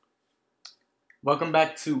Welcome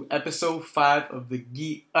back to episode 5 of the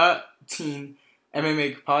Guillotine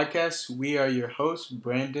MMA podcast. We are your hosts,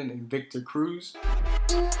 Brandon and Victor Cruz.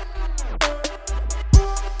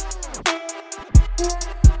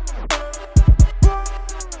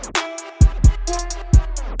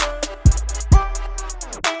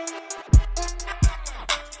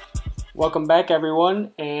 Welcome back,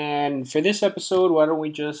 everyone. And for this episode, why don't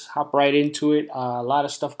we just hop right into it? A lot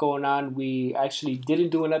of stuff going on. We actually didn't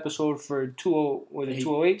do an episode for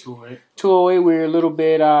 208. 208. We were a little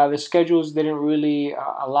bit. The schedules didn't really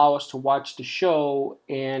allow us to watch the show,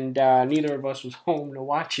 and neither of us was home to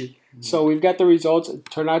watch it. Mm-hmm. So we've got the results. It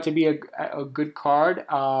turned out to be a good card.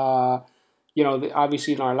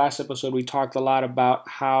 Obviously in our last episode, we talked a lot about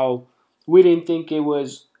how we didn't think it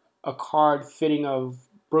was a card fitting of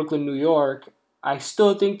Brooklyn, New York. I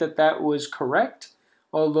still think that was correct,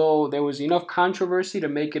 although there was enough controversy to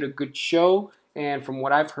make it a good show. And from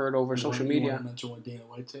what I've heard over social media, you want to mention what Dana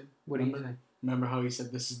White said? What did he say? Remember how he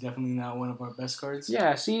said this is definitely not one of our best cards?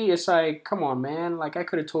 Yeah. See, it's like, come on, man. Like I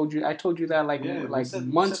could have told you. I told you that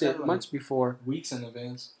months before, weeks in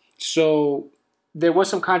advance. So there was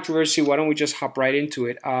some controversy. Why don't we just hop right into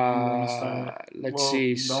it? Let's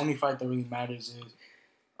see. The only fight that really matters is.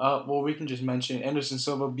 We can just mention Anderson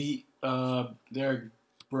Silva beat Derek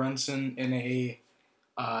Brunson in a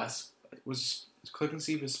click and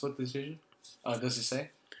see if it's split decision. Does it say?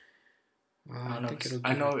 I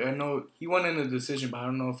don't know. I know he won in a decision, but I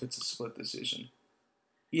don't know if it's a split decision.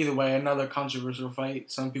 Either way, another controversial fight.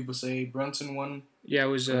 Some people say Brunson won. Yeah, it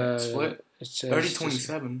was split.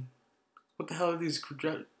 30-27. What the hell are these?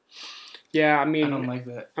 Yeah, I mean, I don't like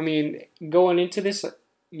that. I mean, going into this, I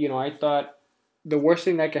thought the worst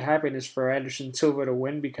thing that could happen is for Anderson Silva to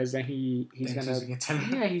win, because then he's gonna he's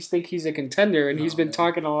a contender, and he's been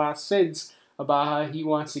talking a lot since about how he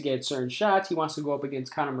wants to get certain shots. He wants to go up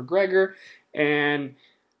against Conor McGregor, and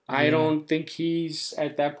I don't think he's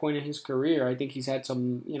at that point in his career. I think he's had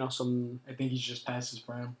some. I think he's just past his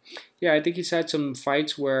prime. Yeah, I think he's had some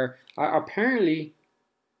fights where apparently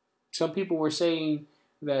some people were saying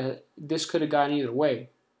that this could have gone either way.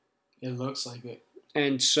 It looks like it.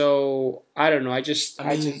 And so, I don't know.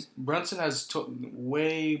 Brunson has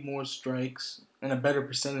way more strikes and a better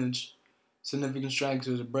percentage. Significant strikes.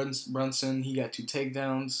 There's Brunson. He got 2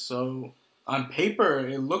 takedowns. So, on paper,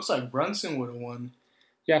 it looks like Brunson would have won.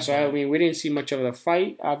 Yeah, so, we didn't see much of the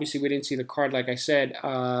fight. Obviously, we didn't see the card, like I said.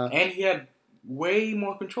 And he had way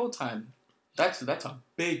more control time. That's a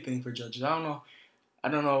big thing for judges. I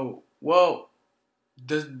don't know. Well,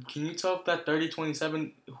 can you tell if that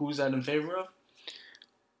 30-27, who's that in favor of?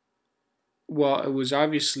 Well, it was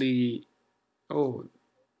obviously.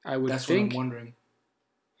 I would That's think. What I'm wondering.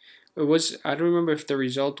 It was. I don't remember if the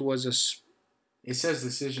result was It says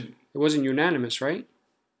decision. It wasn't unanimous, right?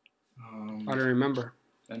 I don't remember.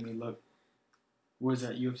 Let me look. Was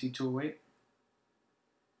that UFC 208?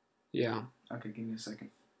 Yeah. Okay, give me a second.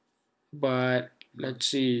 But let's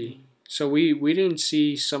see. So we didn't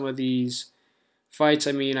see some of these fights.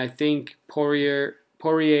 I mean, I think Poirier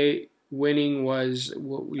winning was.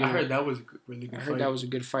 I heard that was a really good fight. I heard that was a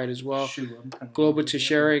good fight as well. Shoot, Glover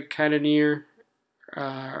Teixeira, Cannonier.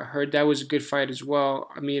 Heard that was a good fight as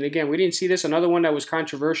well. I mean, again, we didn't see this. Another one that was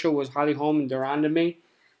controversial was Holly Holm and Durandame.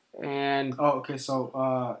 And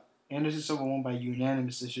so Anderson Silva won by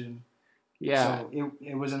unanimous decision. Yeah. So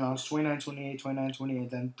it was announced 29-28, 29-28,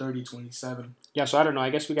 then 30-27. Yeah, so I don't know. I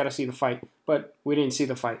guess we got to see the fight, but we didn't see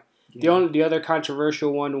the fight. Yeah. The other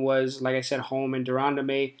controversial one was, like I said, Holm and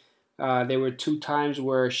Durandame. There were 2 times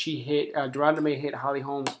where Durandame hit Holly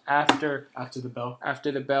Holm after the bell.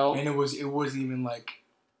 And it wasn't even like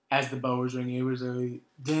as the bell was ringing. It was a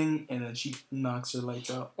ding, and then she knocks her lights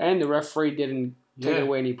out. And the referee didn't take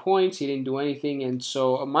away any points. He didn't do anything. And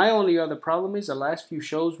so my only other problem is the last few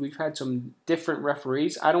shows we've had some different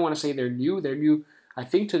referees. I don't want to say they're new. They're new, I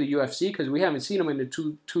think, to the UFC, because we haven't seen them in the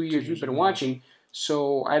two years we've been watching.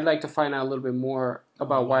 So I'd like to find out a little bit more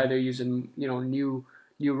about why they're using new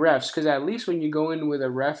refs, because at least when you go in with a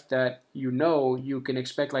ref that you can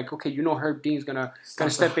expect, like, okay, Herb Dean's gonna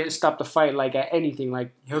step in, stop the fight, like at anything,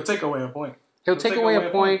 like he'll take away a point. He'll take away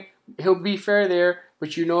a point. He'll be fair there,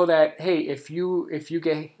 but you know that, hey, if you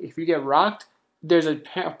get rocked, there's a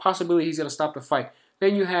possibility he's gonna stop the fight.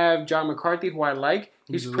 Then you have John McCarthy, who I like.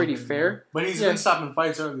 He's pretty fair, but he's been stopping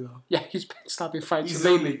fights early though. Yeah, he's been stopping fights.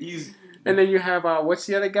 He's And then you have what's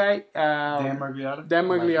the other guy? Dan Miragliotta. Dan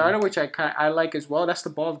Miragliotta, which I like as well. That's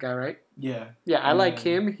the bald guy, right? Yeah. Yeah, I like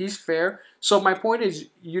him. He's fair. So my point is,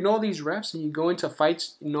 these refs, and you go into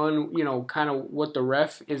fights knowing, kind of what the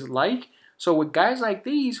ref is like. So with guys like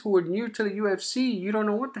these who are new to the UFC, you don't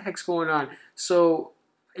know what the heck's going on. So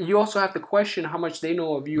you also have to question how much they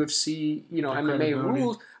know of UFC, MMA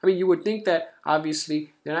rules. I mean, you would think that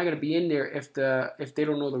obviously they're not going to be in there if they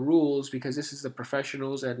don't know the rules, because this is the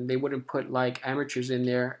professionals and they wouldn't put like amateurs in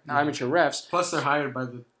there, amateur refs. Plus, they're hired by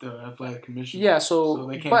the athletic commission. Yeah, so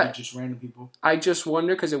they can't be just random people. I just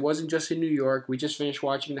wonder, because it wasn't just in New York. We just finished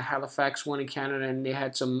watching the Halifax one in Canada, and they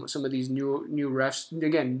had some of these new refs,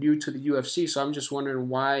 again, new to the UFC. So I'm just wondering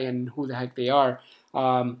why and who the heck they are.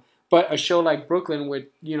 But a show like Brooklyn with,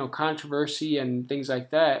 controversy and things like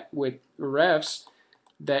that with refs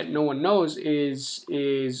that no one knows is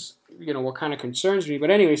what kind of concerns me.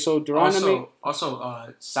 But anyway, so Duran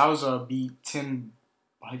Souza beat Tim,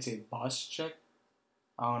 I'd say Boschek,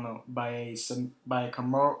 I don't know, by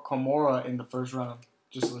Komora in the first round.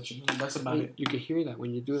 Just to let you know. That's about it. You can hear that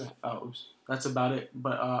when you do that. Oh, oops. That's about it.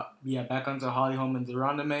 But back onto Holly Holm and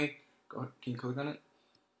Durandame. Can you click on it?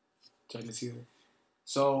 So I can see it.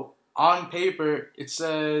 So on paper, it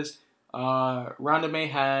says Randame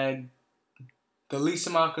had the least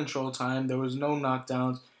amount of control time. There was no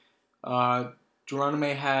knockdowns.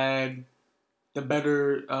 Randame had the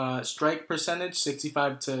better strike percentage,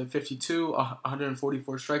 65 to 52,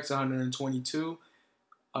 144 strikes, 122.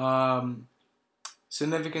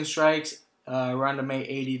 Significant strikes, Randame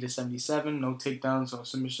 80 to 77, no takedowns, no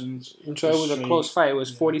submissions. And so it was a close fight. It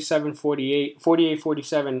was 47-48,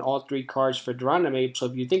 48-47, all three cards for Randame. So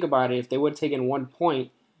if you think about it, if they would have taken 1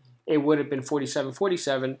 point, it would have been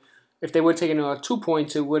 47-47. If they would have taken 2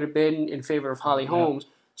 points, it would have been in favor of Holly Holmes.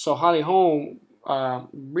 So Holly Holm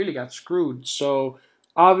really got screwed. So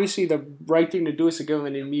obviously the right thing to do is to give him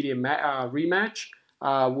an immediate rematch,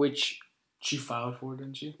 which she filed for,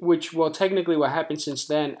 didn't she? Which, well, technically what happened since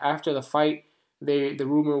then, after the fight, the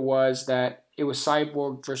rumor was that it was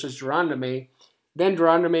Cyborg versus Durandame. Then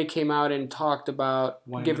Durandame came out and talked about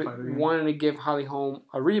wanting to give Holly Holm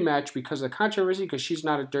a rematch because of the controversy, because she's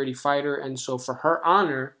not a dirty fighter. And so for her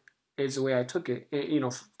honor, is the way I took it,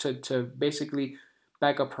 to basically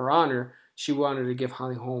back up her honor, she wanted to give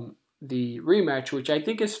Holly Holm the rematch, which I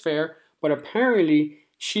think is fair. But apparently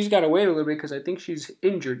she's got to wait a little bit because I think she's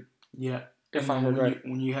injured. Yeah. If I heard right.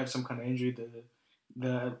 When you have some kind of injury,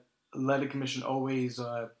 the athletic commission always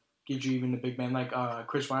gives you even the big man. Like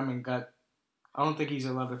Chris Ryman got, I don't think he's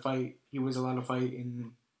allowed to fight. He was allowed to fight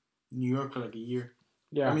in New York for like a year.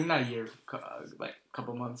 Yeah. I mean, not a year, like a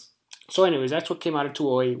couple months. So anyways, that's what came out of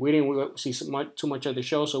 208. We didn't see too much of the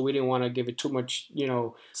show, so we didn't want to give it too much,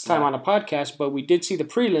 time on the podcast. But we did see the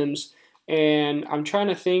prelims, and I'm trying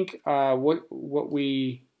to think what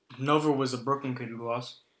we... Nova was a Brooklyn kid who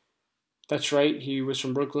lost. That's right. He was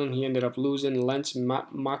from Brooklyn. He ended up losing. Lens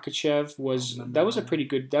Makachev was a pretty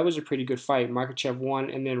good fight. Makachev won,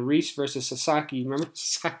 and then Reese versus Sasaki. Remember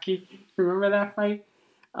Sasaki? Remember that fight?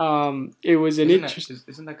 It was an interesting.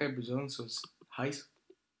 Isn't that guy Brazilian? So it's Heis.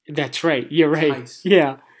 That's right. You're right. Heis.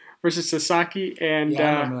 Yeah, versus Sasaki, and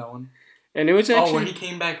I remember that one. And it was actually when he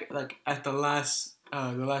came back like at the last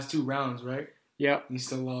 2 rounds, right? Yeah. He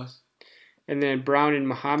still lost. And then Browne and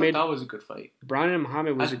Muhammad. That was a good fight. Browne and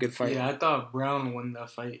Muhammad was a good fight. Yeah, I thought Browne won that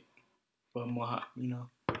fight, but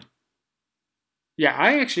Yeah,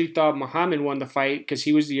 I actually thought Muhammad won the fight because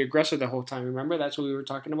he was the aggressor the whole time. Remember, that's what we were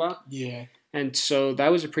talking about. Yeah. And so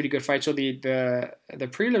that was a pretty good fight. So the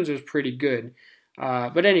prelims was pretty good.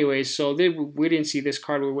 But anyways, so we didn't see this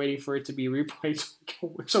card. We're waiting for it to be replayed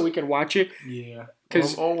so we can watch it. Yeah.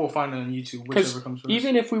 Or we'll find it on YouTube, whichever comes first.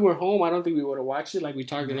 Even if we were home, I don't think we would have watched it like we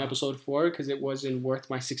talked in episode 4 because it wasn't worth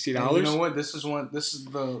my $60. And you know what?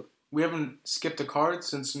 We haven't skipped a card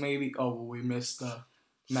since maybe, we missed the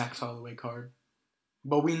Max Holloway card.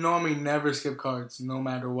 But we normally never skip cards, no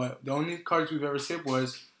matter what. The only cards we've ever skipped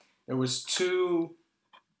the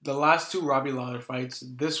last 2 Robbie Lawler fights,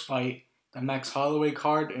 this fight, the Max Holloway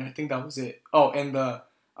card, and I think that was it. Oh, and the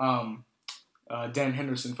Dan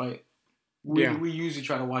Henderson fight. We usually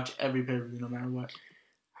try to watch every pay-per-view no matter what.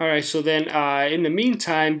 All right, so then in the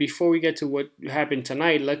meantime, before we get to what happened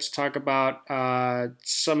tonight, let's talk about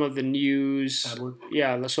some of the news. Edward.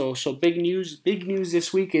 Yeah, so big news. Big news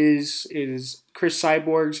this week is Cris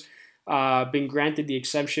Cyborgs been granted the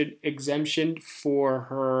exemption for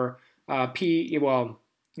her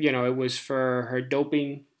it was for her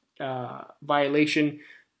doping violation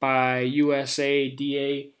by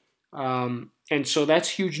USADA. And so that's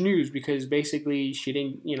huge news because basically she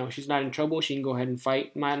didn't, she's not in trouble. She can go ahead and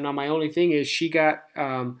fight. My only thing is she got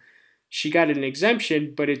an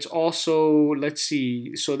exemption, but it's also, let's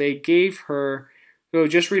see. So they gave her,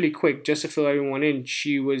 just really quick, just to fill everyone in.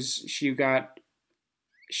 She got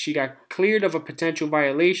cleared of a potential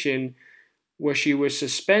violation where she was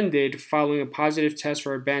suspended following a positive test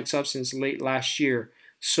for a banned substance late last year.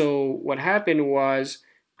 So what happened was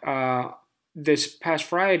this past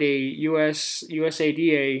Friday,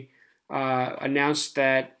 USADA announced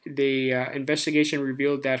that the investigation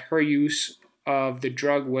revealed that her use of the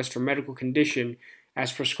drug was for medical condition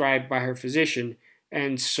as prescribed by her physician.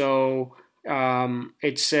 And so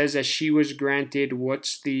it says that she was granted what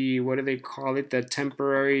do they call it? The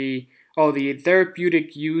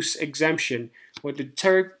therapeutic use exemption. What the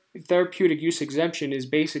therapeutic use exemption is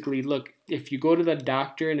basically, look, if you go to the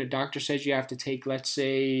doctor and the doctor says you have to take, let's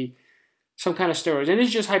say, some kind of steroids, and it's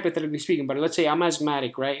just hypothetically speaking, but let's say I'm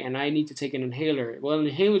asthmatic, right, and I need to take an inhaler. Well, an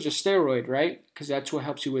inhaler is a steroid, right? Because that's what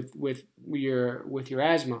helps you with your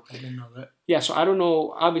asthma. I didn't know that. Yeah, so I don't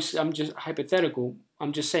know. Obviously, I'm just hypothetical.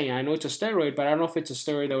 I'm just saying I know it's a steroid, but I don't know if it's a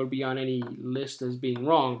steroid that would be on any list as being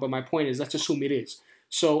wrong. But my point is, let's assume it is.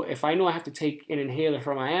 So if I know I have to take an inhaler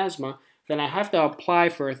for my asthma, then I have to apply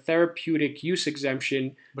for a therapeutic use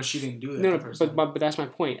exemption. But she didn't do that. No, but that's my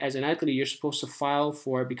point. As an athlete, you're supposed to file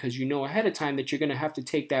for it because you know ahead of time that you're going to have to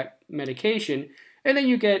take that medication, and then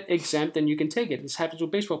you get exempt and you can take it. This happens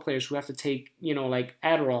with baseball players who have to take, like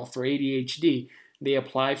Adderall for ADHD. They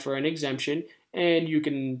apply for an exemption, and you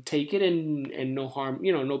can take it and no harm,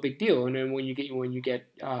 no big deal. And then when you get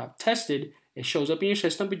tested, it shows up in your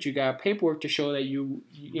system, but you got paperwork to show that you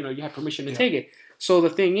have permission to take it. So the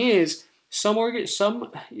thing is,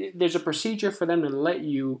 there's a procedure for them to let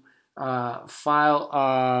you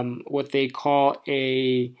file what they call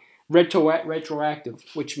a retroactive,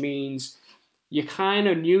 which means you kind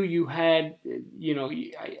of knew you had,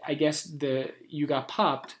 I guess you got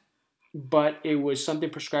popped, but it was something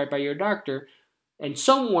prescribed by your doctor, and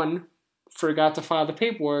someone forgot to file the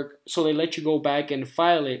paperwork, so they let you go back and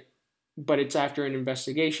file it, but it's after an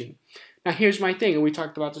investigation. Now here's my thing, and we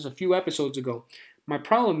talked about this a few episodes ago. My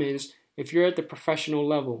problem is, if you're at the professional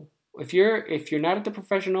level, if you're not at the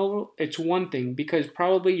professional level, it's one thing, because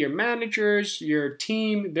probably your managers, your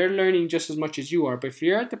team, they're learning just as much as you are. But if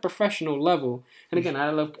you're at the professional level, and again,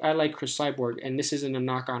 I like Cris Cyborg, and this isn't a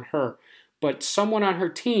knock on her, but someone on her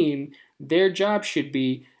team, their job should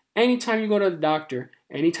be, anytime you go to the doctor,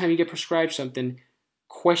 anytime you get prescribed something,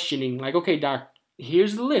 questioning, like, okay, doc,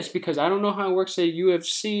 here's the list, because I don't know how it works at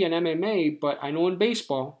UFC and MMA, but I know in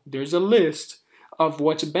baseball, there's a list of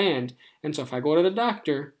what's banned. And so if I go to the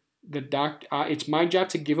doctor, it's my job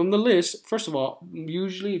to give them the list. First of all,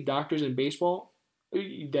 usually doctors in baseball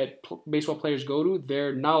that baseball players go to,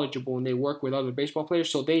 they're knowledgeable and they work with other baseball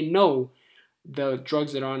players, so they know the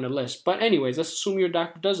drugs that are on the list. But anyways, let's assume your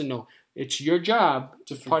doctor doesn't know. It's your job,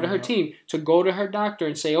 part of her team, to go to her doctor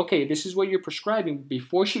and say, okay, this is what you're prescribing,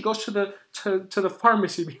 before she goes to the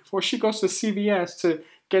pharmacy, before she goes to CVS to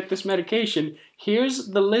get this medication. Here's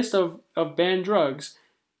the list of banned drugs.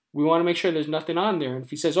 We want to make sure there's nothing on there. And if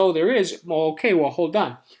he says, oh, there is, well, okay, well, hold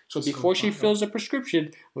on. So before she fills a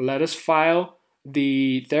prescription, let us file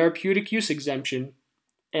the therapeutic use exemption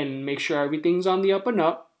and make sure everything's on the up and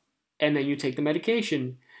up, and then you take the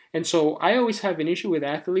medication. And so I always have an issue with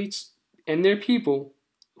athletes and their people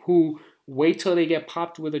who wait till they get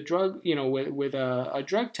popped with a drug, with a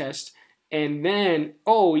drug test, and then,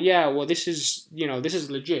 oh yeah, well this is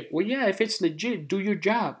legit. Well, yeah, if it's legit, do your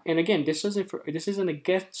job. And again, this isn't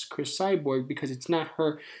against Cris Cyborg, because it's not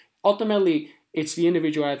her. Ultimately, it's the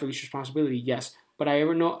individual athlete's responsibility, yes. But I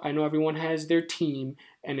know everyone has their team,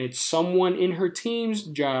 and it's someone in her team's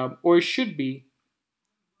job, or it should be,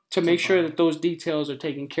 to make sure that those details are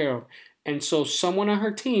taken care of. And so someone on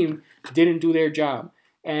her team didn't do their job.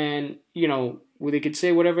 And, they could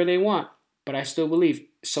say whatever they want, but I still believe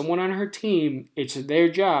someone on her team, it's their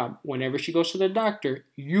job. Whenever she goes to the doctor,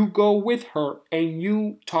 you go with her and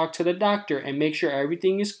you talk to the doctor and make sure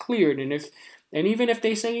everything is cleared. And even if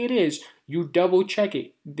they say it is, you double check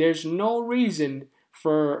it. There's no reason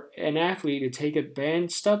for an athlete to take a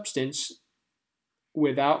banned substance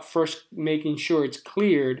without first making sure it's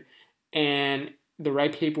cleared and the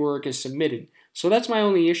right paperwork is submitted. So that's my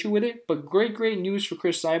only issue with it. But great news for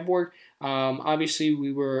Cris Cyborg. Obviously,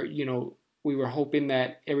 we were hoping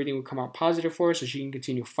that everything would come out positive for her so she can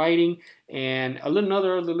continue fighting. And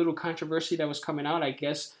another little controversy that was coming out, I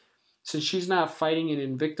guess, since she's not fighting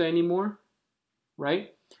in Invicta anymore,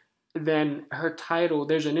 right? Then her title,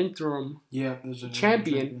 there's an interim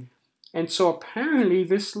champion. And so apparently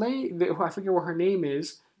this lady, I forget what her name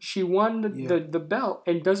is, she won the belt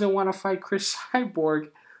and doesn't want to fight Cris Cyborg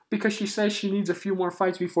because she says she needs a few more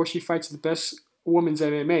fights before she fights the best women's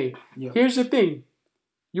MMA. Yeah. Here's the thing.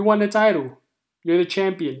 You won the title. You're the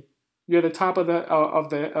champion. You're the top of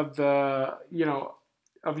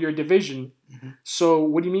your division. Mm-hmm. So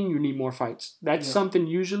what do you mean you need more fights? That's something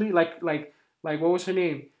usually like what was her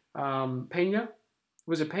name? Pena?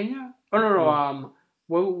 Was it Pena? Oh no.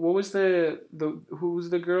 what was the who was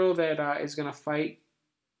the girl that is gonna fight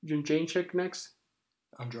Jędrzejczyk next?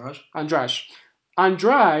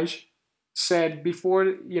 Andrade said before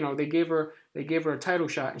they gave her a title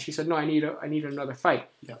shot, and she said, no, I need another fight.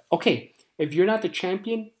 Yeah. Okay, if you're not the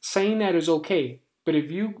champion, saying that is okay, but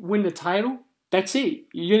if you win the title, that's it.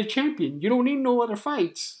 You're the champion. You don't need no other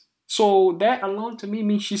fights. So that alone to me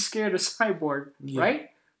means she's scared of Cyborg, right?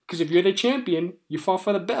 Because if you're the champion, you fought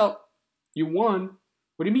for the belt, you won.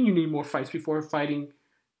 What do you mean you need more fights before fighting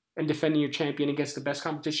and defending your champion against the best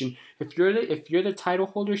competition? If you're the title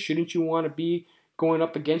holder, shouldn't you want to be going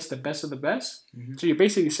up against the best of the best? Mm-hmm. So you're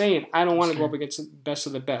basically saying, I don't want to go up against the best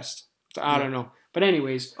of the best. So I don't know. But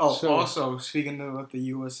anyways. Also, speaking of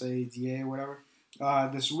the USADA or whatever,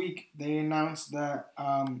 this week they announced that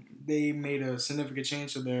they made a significant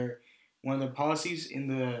change to one of their policies.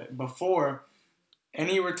 Before,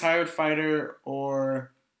 any retired fighter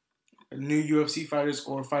or new UFC fighters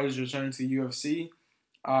or fighters returning to the UFC,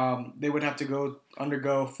 they would have to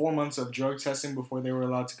undergo 4 months of drug testing before they were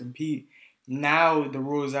allowed to compete. Now the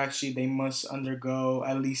rule is actually they must undergo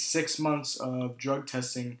at least 6 months of drug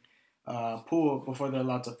testing pool before they're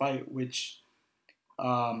allowed to fight, which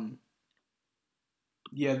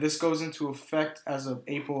this goes into effect as of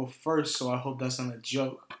April 1st, so I hope that's not a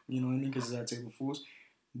joke, you know what I mean, because that's April Fool's.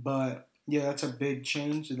 But yeah, that's a big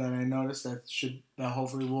change that I noticed that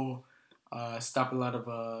hopefully will stop a lot of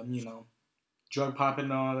drug popping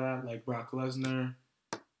and all that, like Brock Lesnar.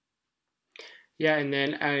 Yeah, and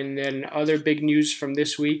then other big news from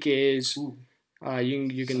this week is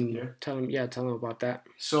you can tell them about that.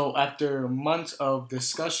 So after months of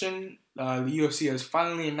discussion, the UFC has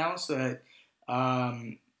finally announced that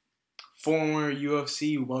former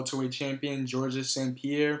UFC welterweight champion Georges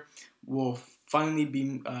St-Pierre will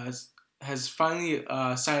finally has finally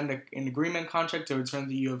signed an agreement contract to return to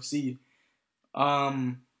the UFC.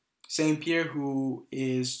 St-Pierre, who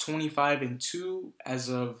is 25-2 as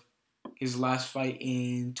of his last fight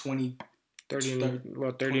in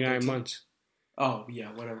 39 months. Oh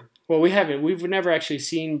yeah, whatever. Well, we've never actually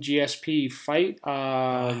seen GSP fight.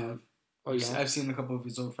 I've seen a couple of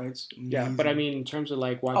his old fights. Yeah, but I mean in terms of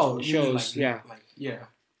like watching the shows, yeah.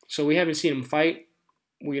 So we haven't seen him fight.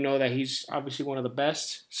 We know that he's obviously one of the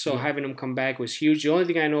best. So having him come back was huge. The only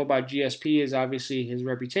thing I know about GSP is obviously his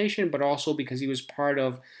reputation, but also because he was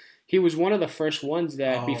one of the first ones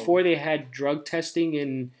that before they had drug testing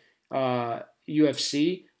in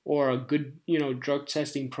UFC or a good, drug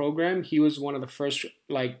testing program, he was one of the first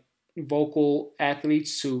vocal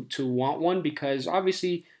athletes to want one, because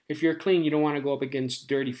obviously if you're clean, you don't want to go up against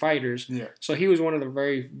dirty fighters. Yeah. So he was one of the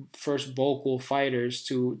very first vocal fighters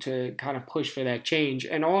to kind of push for that change.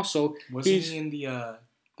 And also, wasn't he in the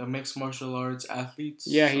mixed martial arts athletes?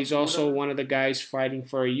 Yeah, he's also one of the guys fighting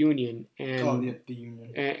for a union. And, the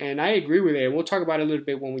union. And I agree with it. We'll talk about it a little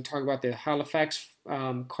bit when we talk about the Halifax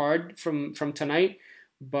card from tonight.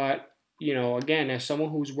 But, again, as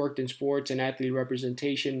someone who's worked in sports and athlete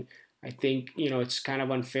representation, I think, it's kind of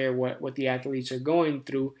unfair what the athletes are going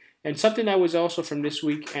through. And something that was also from this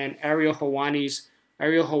week, and Ariel Helwani's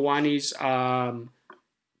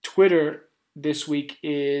Twitter this week,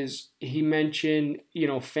 is he mentioned,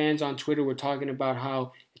 fans on Twitter were talking about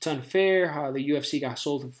how it's unfair, how the UFC got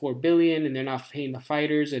sold for $4 billion and they're not paying the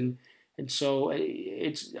fighters. And so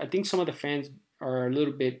I think some of the fans are a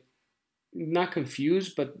little bit not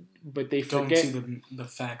confused, but they forget. Don't see the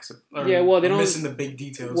facts. They're missing the big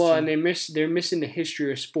details. Well, too. And they're missing the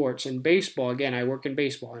history of sports. And baseball, again, I work in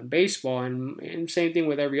baseball. And same thing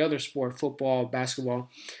with every other sport, football, basketball.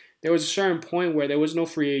 There was a certain point where there was no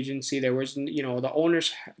free agency. There was, the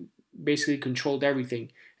owners basically controlled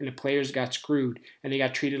everything, and the players got screwed, and they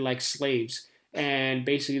got treated like slaves. And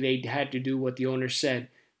basically, they had to do what the owner said.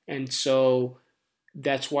 And so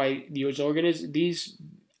that's why in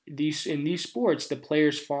these sports, the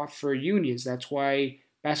players fought for unions. That's why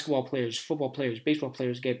basketball players, football players, baseball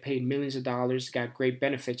players get paid millions of dollars, got great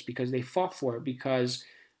benefits because they fought for it, because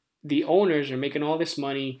the owners are making all this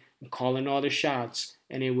money and calling all the shots,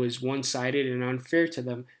 and it was one-sided and unfair to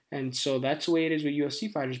them. And so that's the way it is with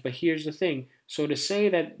UFC fighters. But here's the thing. So to say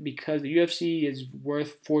that because the UFC is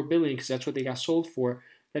worth $4 billion, because that's what they got sold for,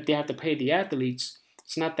 that they have to pay the athletes,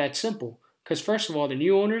 it's not that simple. Because first of all, the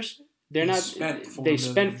new owners, they spent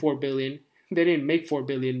 $4 billion. They didn't make $4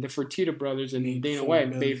 billion. The Fertitta brothers and Dana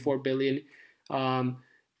White made $4 billion.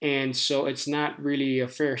 And so it's not really a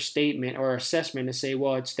fair statement or assessment to say,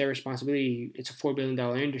 well, it's their responsibility. It's a $4 billion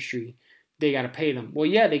industry. They got to pay them. Well,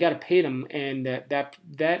 yeah, they got to pay them, and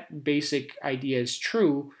that basic idea is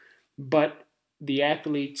true. But the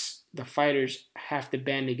athletes, the fighters, have to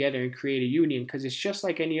band together and create a union, because it's just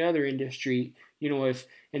like any other industry. if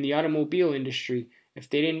in the automobile industry, if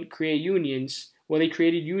they didn't create unions, well, they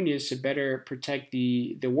created unions to better protect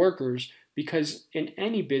the workers, because in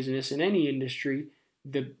any business, in any industry,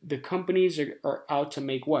 the companies are out to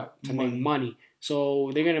make what? To make money. So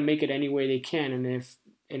they're gonna make it any way they can,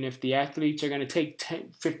 and if the athletes are gonna take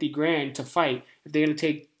 50 grand to fight, if they're gonna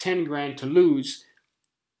take 10 grand to lose,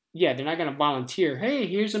 yeah, they're not gonna volunteer. Hey,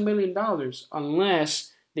 here's $1 million,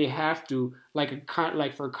 unless they have to,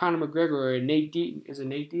 like for Conor McGregor or is it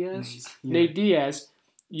Nate Diaz? Yeah. Nate Diaz,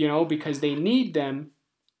 because they need them,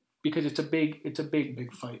 because it's a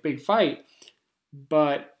big fight.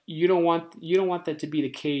 But you don't want that to be the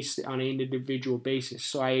case on an individual basis.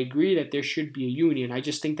 So I agree that there should be a union. I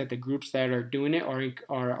just think that the groups that are doing it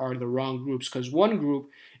are the wrong groups, because one group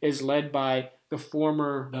is led by the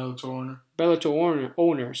former Bellator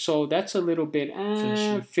owner. So that's a little bit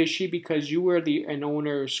fishy, because you were an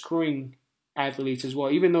owner screwing athletes as well.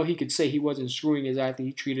 Even though he could say he wasn't screwing his athlete,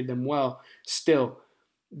 he treated them well.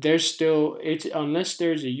 It's unless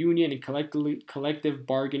there's a union and collective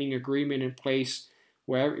bargaining agreement in place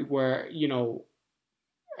where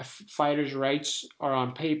fighters' rights are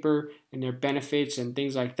on paper and their benefits and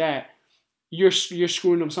things like that, you're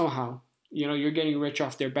screwing them somehow. You're getting rich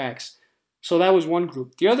off their backs. So that was one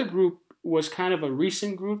group. The other group was kind of a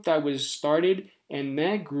recent group that was started, and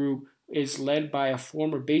that group is led by a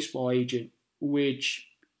former baseball agent, which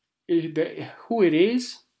who it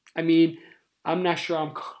is, I mean, I'm not sure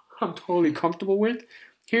I'm totally comfortable with.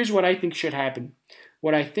 Here's what I think should happen.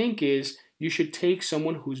 What I think is you should take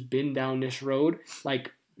someone who's been down this road.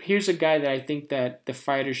 Like, here's a guy that I think that the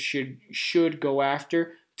fighters should go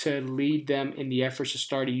after to lead them in the efforts to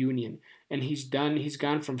start a union. And he's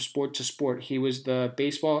gone from sport to sport. He was the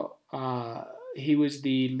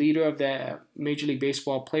leader of the Major League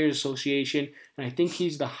Baseball Players Association, and I think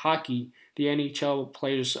he's the NHL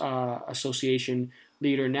Players Association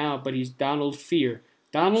leader now, but he's Donald Fehr.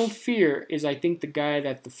 Donald Fehr is, I think, the guy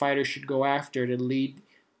that the fighters should go after to lead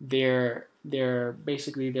their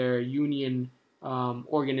union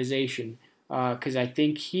organization, because I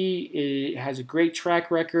think he has a great track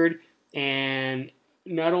record, and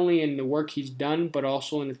not only in the work he's done, but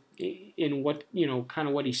also in what kind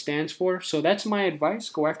of what he stands for. So that's my advice: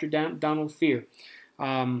 go after Donald Fehr.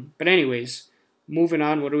 But anyways, moving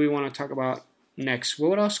on. What do we want to talk about next?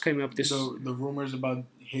 What else came up this? So the rumors about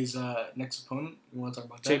his next opponent. You want to talk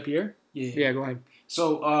about that? St. Pierre? Yeah. Go ahead.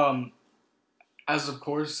 So as of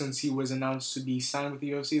course, since he was announced to be signed with the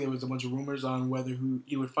UFC, there was a bunch of rumors on who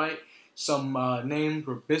he would fight. Some names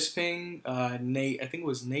were Bisping, Nate. I think it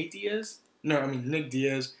was Nate Diaz. Nick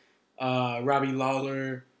Diaz, Robbie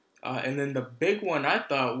Lawler, and then the big one I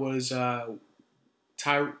thought was the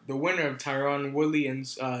winner of Tyron Woodley and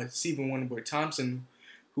Stephen Wonderboy Thompson,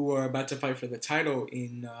 who are about to fight for the title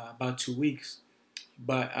in about 2 weeks.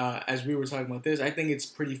 But as we were talking about this, I think it's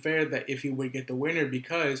pretty fair that if he would get the winner,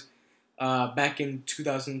 because back in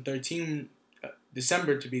 2013,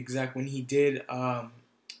 December to be exact, when he did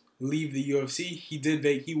leave the UFC,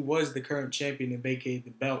 he was the current champion and vacated the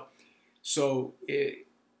belt. So it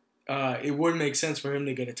would make sense for him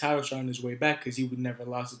to get a title shot on his way back, because he would never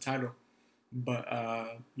lost the title. But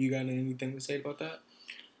you got anything to say about that?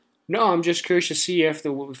 No, I'm just curious to see if the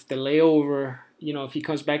layover, if he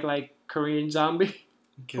comes back like Korean Zombie,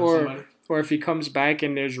 or if he comes back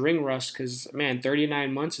and there's ring rust, because, man,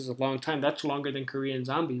 39 months is a long time. That's longer than Korean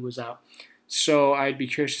Zombie was out. So I'd be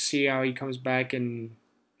curious to see how he comes back and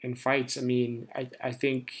fights. I mean, I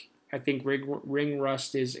think ring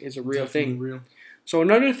rust is a real thing. Real. So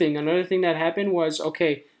another thing that happened was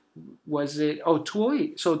 208.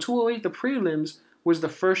 So 208, the prelims, was the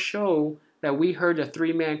first show that we heard a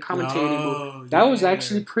 3-man commentating. That was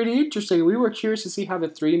actually pretty interesting. We were curious to see how the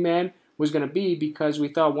 3-man was going to be, because we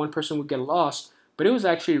thought one person would get lost. But it was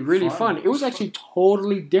actually really fun. It was actually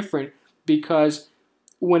totally different, because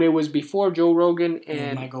when it was before Joe Rogan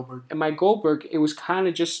and Mike Goldberg, it was kind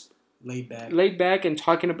of just laid back and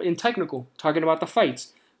talking about the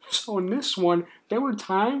fights. So in this one, there were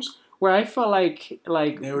times where I felt like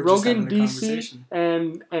Rogan, DC,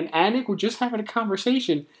 and Anik were just having a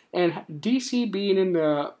conversation. And DC being in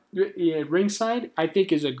the ringside, I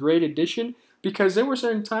think, is a great addition, because there were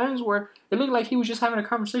certain times where it looked like he was just having a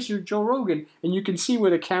conversation with Joe Rogan, and you can see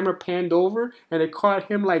where the camera panned over and it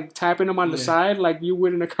caught him like tapping him on the side like you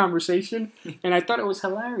would in a conversation. And I thought it was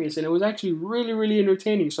hilarious, and it was actually really, really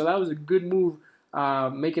entertaining. So that was a good move,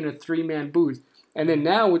 making a 3-man booth. And then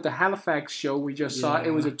now with the Halifax show we just saw,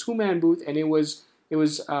 it was a 2-man booth, and it was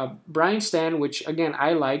Brian Stan, which again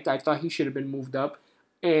I liked. I thought he should have been moved up.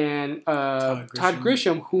 and Todd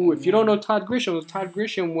Grisham, who, if you don't know Todd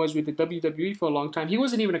Grisham was with the WWE for a long time. He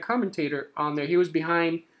wasn't even a commentator on there. He was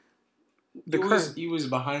behind the curtain. He was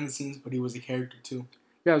behind the scenes, but he was a character too.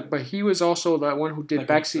 Yeah, but he was also the one who did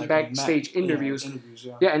backstage interviews.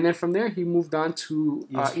 Yeah, and then from there he moved on to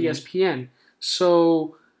ESPN.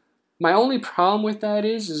 So my only problem with that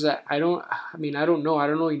is that I don't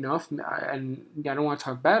know enough, and I don't want to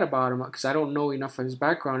talk bad about him because I don't know enough of his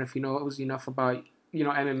background. If you know, it was enough about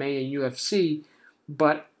MMA and UFC,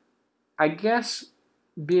 but I guess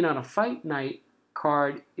being on a fight night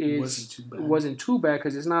card wasn't too bad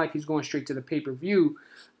because it's not like he's going straight to the pay-per-view.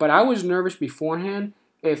 But I was nervous beforehand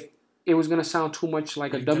if it was going to sound too much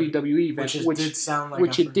like a WWE event, which did sound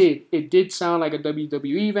like it did. It did sound like a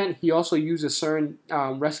WWE event. He also used a certain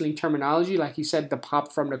wrestling terminology, like he said, the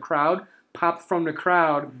pop from the crowd. Pop from the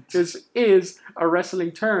crowd is a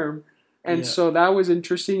wrestling term. And so that was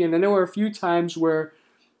interesting. And then there were a few times where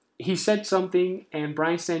he said something and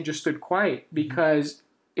Brian Stann just stood quiet because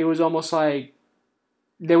it was almost like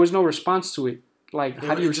there was no response to it. Like,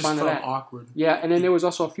 how do you respond to that? It just felt awkward. Yeah, and then there was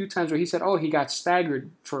also a few times where he said, he got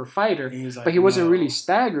staggered for a fighter. But he wasn't really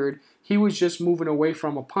staggered. He was just moving away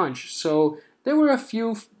from a punch. So there were a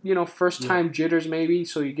few, first-time jitters maybe.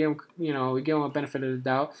 So you give him, a benefit of the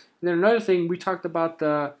doubt. And then another thing, we talked about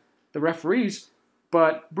the referees.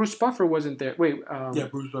 But Bruce Buffer wasn't there.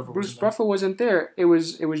 Bruce Buffer wasn't there. It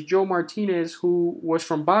was Joe Martinez, who was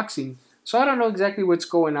from boxing. So I don't know exactly what's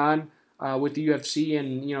going on with the UFC,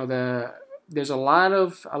 and there's a lot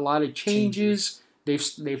of changes.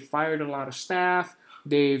 They've fired a lot of staff.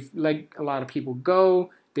 They've let a lot of people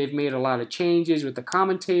go. They've made a lot of changes with the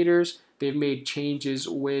commentators. They've made changes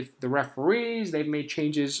with the referees. They've made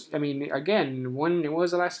changes. I mean, again, when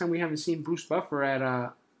was the last time we haven't seen Bruce Buffer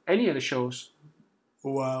at any of the shows?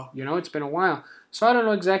 Wow. It's been a while. So I don't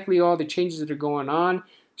know exactly all the changes that are going on.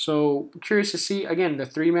 So curious to see. Again, the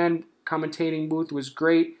 3-man commentating booth was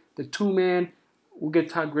great. The 2-man, we'll get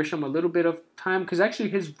Todd Grisham a little bit of time because actually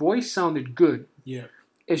his voice sounded good. Yeah.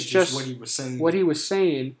 It's just what he was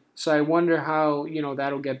saying. So I wonder how,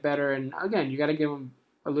 that'll get better. And again, you got to give him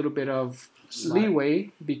a little bit of leeway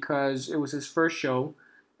because it was his first show.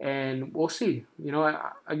 And we'll see.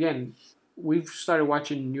 Again, we've started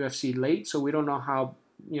watching UFC late, so we don't know how,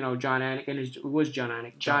 John Anik, and it was John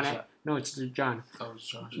Anik. No, it's John. That was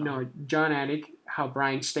John. No, John Anik, how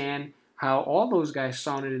Brian Stann, how all those guys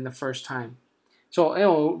sounded in the first time.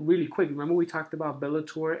 So, really quick, remember we talked about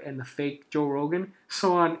Bellator and the fake Joe Rogan?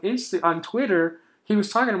 So on Twitter, he was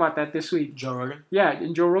talking about that this week. Joe Rogan? Yeah,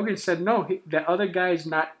 and Joe Rogan said, no, the other guy is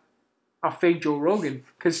not a fake Joe Rogan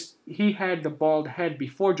because he had the bald head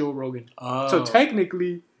before Joe Rogan. Oh. So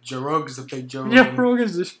technically... Joe Rogan's the fake Joe Rogan. Yeah,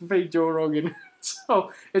 Rogan's the fake Joe Rogan.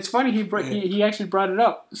 So it's funny he actually brought it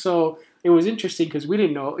up. So it was interesting because we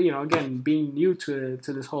didn't know. Again, being new to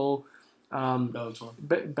this whole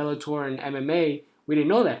Bellator and MMA, we didn't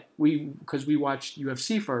know that because we watched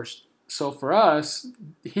UFC first. So for us,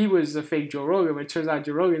 he was the fake Joe Rogan, but it turns out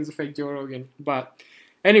Joe Rogan's the fake Joe Rogan. But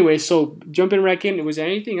anyway, so jumping right in, was there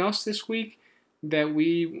anything else this week that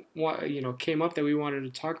we came up that we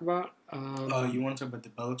wanted to talk about? You want to talk about the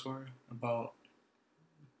Bellator? About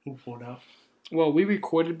who pulled out? Well, we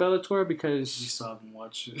recorded Bellator because... We still haven't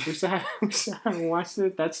watched it. We still haven't watched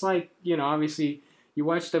it. That's like, obviously, you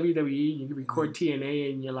watch WWE, you record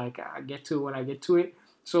TNA, and you're like, I get to it when I get to it.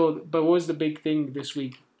 So, but what was the big thing this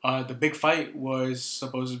week? The big fight was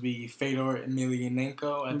supposed to be Fedor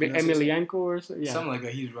Emelianenko. Emelianenko or something? Yeah. Something like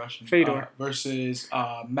that. He's Russian. Fedor. Versus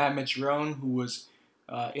Matt Mitrione, who was...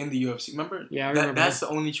 in the UFC. Remember? Yeah, I remember. That's the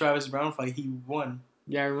only Travis Browne fight he won.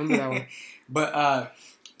 Yeah, I remember that one. But,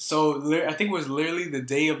 so I think it was literally the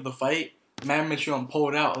day of the fight, Matt Mitrione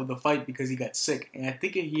pulled out of the fight because he got sick. And I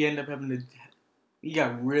think he ended up he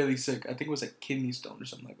got really sick. I think it was like kidney stone or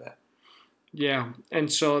something like that. Yeah,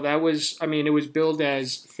 and so that was, it was billed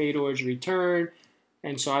as Fedor's return.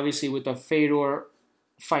 And so obviously with the Fedor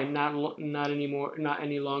fight not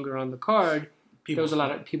any longer on the card, there was a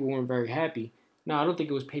lot of people weren't very happy. No, I don't think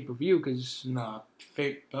it was pay-per-view because... Nah,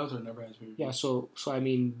 fake Bellator never has pay-per-view. Yeah, so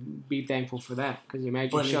be thankful for that because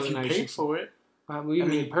imagine but shelling out... But if you pay for it...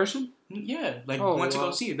 in person? Yeah, once you go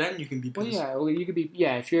see it, then you can be pissed. You could be...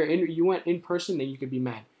 Yeah, if you went in person, then you could be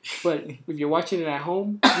mad. But if you're watching it at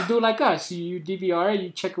home, you do like us. You DVR it, you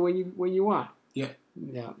check it when you want. Yeah.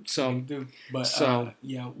 Yeah, so... You do. But,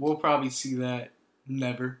 we'll probably see that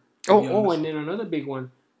never. And then another big one,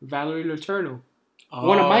 Valerie Letourneau.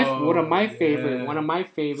 One of my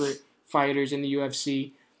favorite fighters in the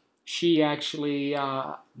UFC. she actually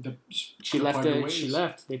she left. She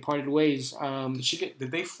left. They parted ways.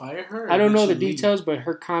 Did they fire her? I don't know the details, but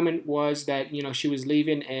her comment was that she was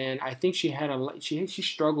leaving, and I think she had she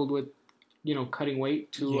struggled with cutting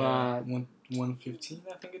weight to 115,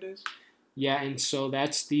 I think it is. Yeah, and so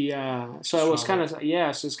that's the so it was kind of so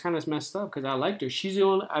it's kind of messed up because I liked her. She's the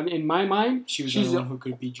only in my mind. She's the only one who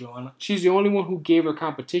could beat Joanna. She's the only one who gave her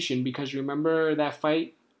competition because remember that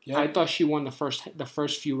fight. Yep. I thought she won the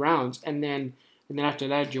first few rounds, and then after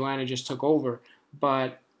that, Joanna just took over.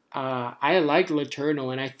 But I liked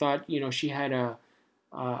Letourneau, and I thought she had a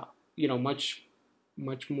much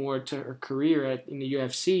more to her career in the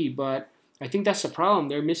UFC. But I think that's the problem.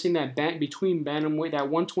 They're missing that between bantamweight. That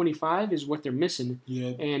 125 is what they're missing.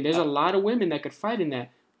 Yeah. And there's a lot of women that could fight in that.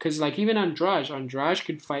 Because, even Andrade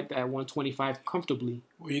could fight that 125 comfortably.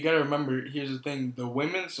 Well, you got to remember, here's the thing. The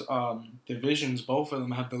women's divisions, both of them,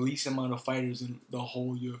 have the least amount of fighters in the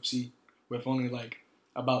whole UFC. With only,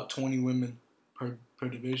 about 20 women per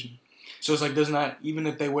division. So it's there's not, even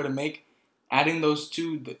if they were to adding those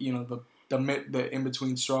two, the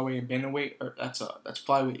in-between strawweight and bantamweight, that's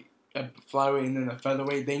flyweight. A flyweight and then a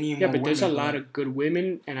featherweight. They need more women. Yeah, but there's a lot of good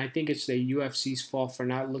women, and I think it's the UFC's fault for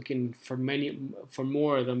not looking for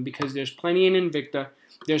more of them because there's plenty in Invicta.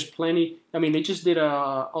 There's plenty. I mean, they just did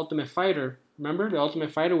a Ultimate Fighter. Remember, the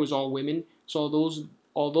Ultimate Fighter was all women. So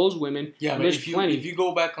all those women. Yeah, but if you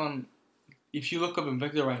go back if you look up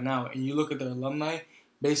Invicta right now and you look at their alumni,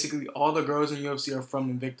 basically all the girls in UFC are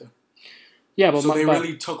from Invicta. Yeah, but they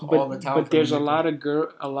really took all the talent. But there's a lot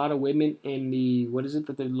of women in the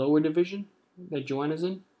the lower division that Joanna's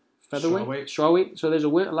in, featherweight, strawweight. So there's a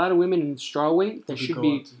lot of women in strawweight that should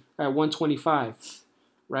be at 125,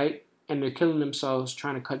 right? And they're killing themselves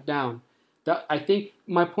trying to cut down. I think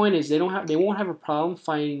my point is they won't have a problem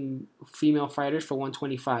finding female fighters for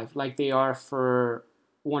 125 like they are for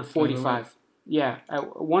 145. Yeah,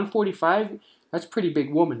 at 145, that's a pretty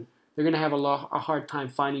big woman. They're gonna have a hard time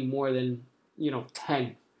finding more than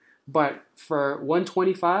 10. But for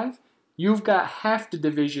 125, you've got half the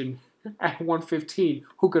division at 115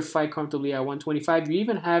 who could fight comfortably at 125. You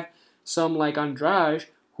even have some like Andrade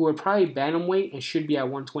who are probably bantamweight and should be at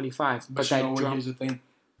 125. But here's the thing.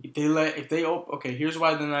 Here's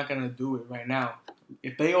why they're not going to do it right now.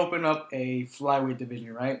 If they open up a flyweight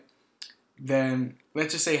division, right, then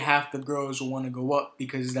let's just say half the girls will want to go up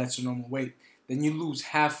because that's the normal weight. Then you lose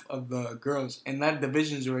half of the girls, and that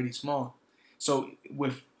division is already small. So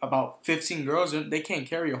with about 15 girls, they can't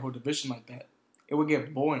carry a whole division like that. It would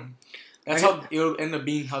get boring. That's how it'll end up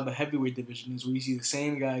being how the heavyweight division is, where you see the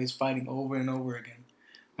same guys fighting over and over again.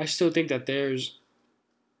 I still think that there's...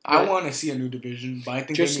 I want to see a new division, but I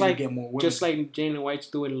think they need to get more women. Just like Dana White's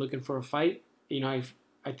doing looking for a fight, I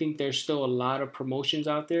think there's still a lot of promotions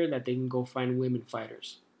out there that they can go find women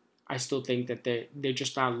fighters. I still think that they're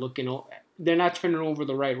just not looking... They're not turning over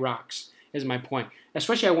the right rocks. Is my point.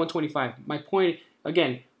 Especially at 125. My point,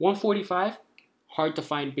 again, 145, hard to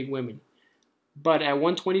find big women. But at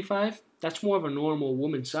 125, that's more of a normal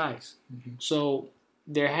woman size. Mm-hmm. So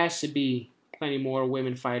there has to be plenty more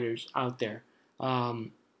women fighters out there.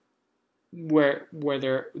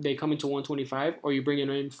 Whether they come into 125 or you bring it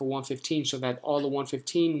in for 115 so that all the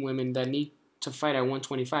 115 women that need to fight at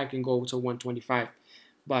 125 can go to 125.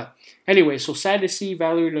 But anyway, so sad to see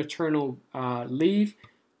Valerie Letourneau leave.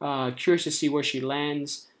 Curious to see where she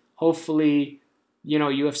lands. Hopefully,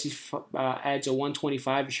 UFC adds a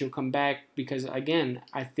 125 and she'll come back because again,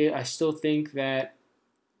 I still think that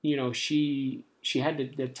she had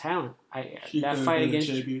the talent. That fight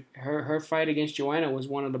against her fight against Joanna was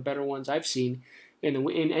one of the better ones I've seen in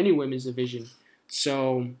any women's division.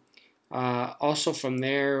 So, also from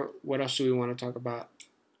there, what else do we want to talk about?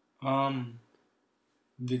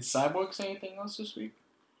 Did Cyborg say anything else this week?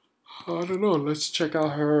 I don't know. Let's check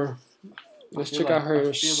out her. I feel like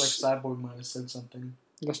Cyborg might have said something.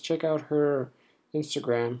 Let's check out her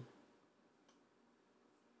Instagram.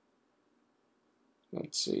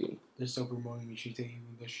 Let's see. They're still promoting Michite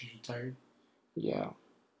even though she's retired. Yeah.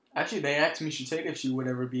 Actually, they asked Michite if she would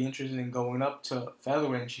ever be interested in going up to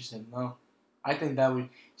featherweight, and she said no. I think that would...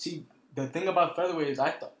 See, the thing about featherweight is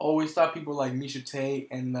I always thought people like Michite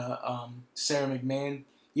and Sarah McMahon...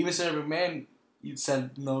 Even Sarah McMahon... You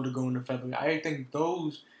said no to going to featherweight. I think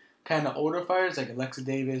those kind of older fighters, like Alexa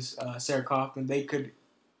Davis, Sarah Kaufman, they could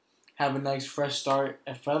have a nice fresh start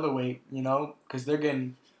at featherweight, because they're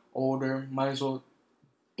getting older. Might as well,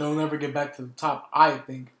 they'll never get back to the top, I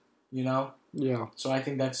think, Yeah. So I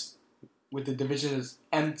think that's, with the division as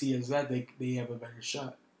empty as that, they have a better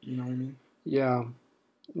shot. You know what I mean? Yeah.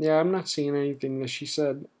 Yeah, I'm not seeing anything that she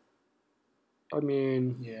said. I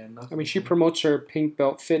mean, Yeah, nothing. I mean, she promotes her pink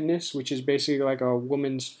belt fitness, which is basically like a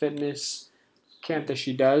women's fitness camp that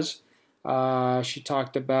she does. She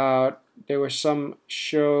talked about there was some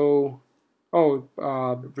show. Oh,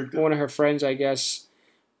 one of her friends, I guess,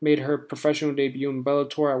 made her professional debut in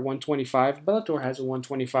Bellator at 125. Bellator has a I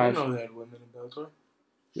 125. didn't know they had women in Bellator.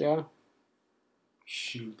 Yeah.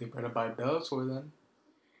 Shoot, they better buy Bellator then.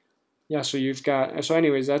 Yeah, so you've got. So,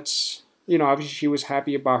 anyways, that's. Obviously she was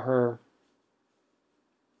happy about her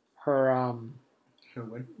Her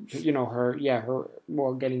win.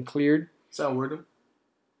 her getting cleared. Is that Wordham?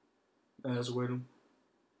 That's Wordham.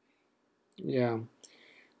 Yeah.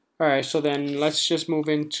 All right, so then let's just move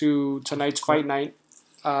into tonight's fight night.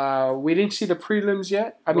 We didn't see the prelims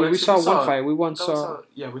yet. I mean, we saw one fight. We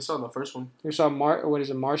saw the first one. We saw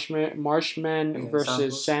Marshman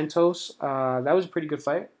versus Santos. That was a pretty good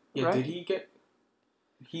fight. Yeah, right? Did he get?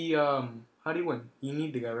 How did he win? He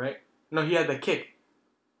kneed the guy, right? No, he had the kick.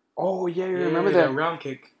 Oh yeah, remember that round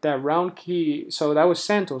kick. That round key. So that was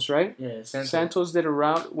Santos, right? Yeah, Santos did a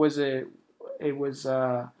round. It was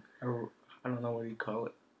I don't know what you call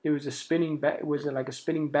it. It was a spinning back. Was it like a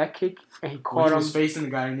spinning back kick? And he caught him. He was facing the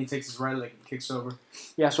guy, and he takes his right leg and kicks over.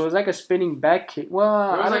 Yeah, so it was like a spinning back kick. Well,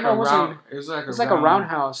 I don't know. It was like a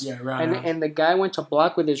roundhouse. Yeah, roundhouse. And the guy went to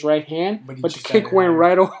block with his right hand, but the kick went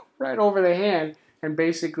right over the hand and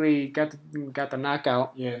basically got the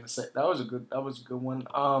knockout. Yeah, that was a good one.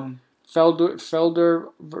 Felder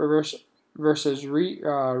versus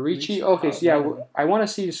Ricci. Okay, so yeah, I want to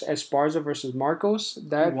see Esparza versus Marcos.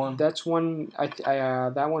 That's one.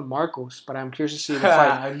 That one Marcos, but I'm curious to see the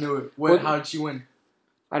fight. I knew it. How did she win?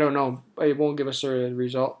 I don't know. It won't give us a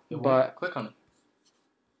result. But click on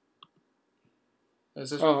it.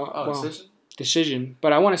 Decision.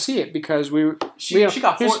 But I want to see it because she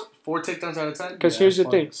got four takedowns out of 10. Because here's the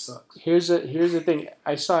thing. Here's the thing.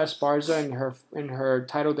 I saw Esparza in her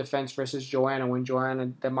title defense versus Joanna when Joanna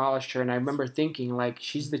demolished her, and I remember thinking like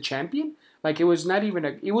she's the champion. Like it wasn't even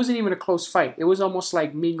a close fight. It was almost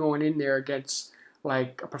like me going in there against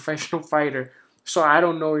like a professional fighter. So I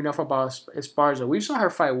don't know enough about Esparza. We saw her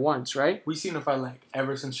fight once, right? We've seen her fight like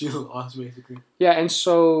ever since she lost, basically. Yeah, and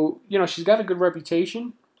so she's got a good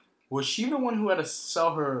reputation. Was she the one who had to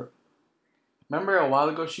sell her? Remember a while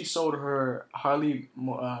ago she sold her Harley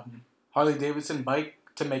Davidson bike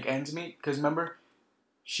to make ends meet? Because remember,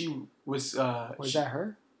 she was. Was that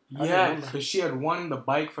her? Yeah, because she had won the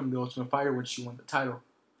bike from the Ultimate Fighter when she won the title.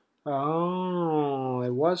 Oh,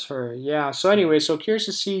 it was her. Yeah. So anyway, curious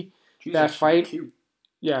to see that fight. Cute.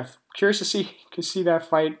 Yeah, curious to see that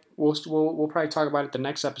fight. We'll probably talk about it the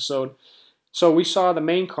next episode. So we saw the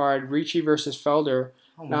main card, Ricci versus Felder.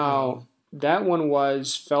 Oh God. That one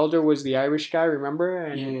Felder was the Irish guy, remember?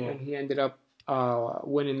 And he ended up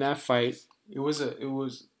winning that fight. It was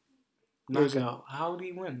knockout. How did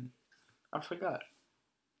he win? I forgot.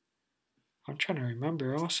 I'm trying to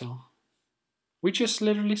remember also. We just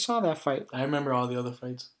literally saw that fight. I remember all the other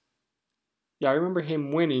fights. Yeah, I remember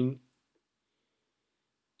him winning.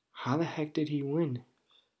 How the heck did he win?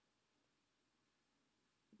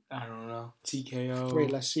 I don't know. TKO.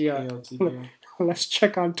 Wait, let's see. TKO. Let's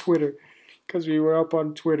check on Twitter. Because we were up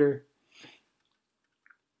on Twitter.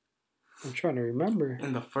 I'm trying to remember.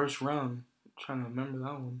 In the first round. I'm trying to remember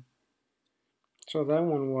that one. So that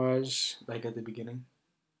one was... like at the beginning.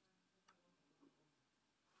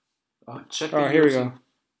 Check here we go.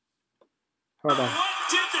 Hold on.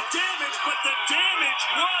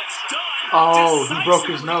 Oh, he broke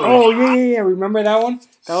his nose. Oh, yeah. Remember that one?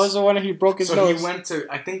 That was the one that he broke his nose. So he went to...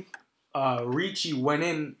 I think Ricci went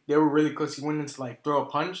in. They were really close. He went in to like throw a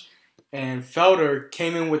punch. And Felder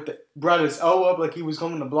came in brought his elbow up like he was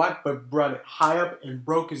going to block, but brought it high up and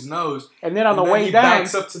broke his nose. And then on the way he down,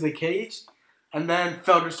 backs up to the cage, and then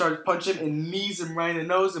Felder starts punching and knees him right in the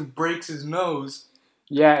nose and breaks his nose.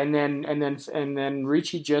 Yeah, and then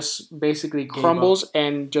Ricci just basically crumbles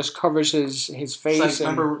and just covers his face. It's like,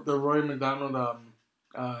 remember the Roy McDonald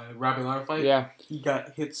Robbie Lawler fight? Yeah. He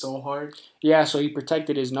got hit so hard. Yeah, so he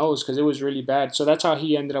protected his nose because it was really bad. So that's how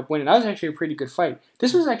he ended up winning. That was actually a pretty good fight.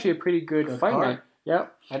 This was actually a pretty good fight night.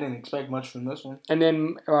 Yep. I didn't expect much from this one. And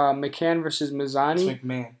then McCann versus Mazzani. It's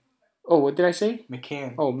McMahon. Oh, what did I say?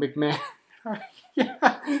 McCann. Oh, McMahon.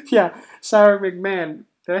 Yeah. Sarah McMahon.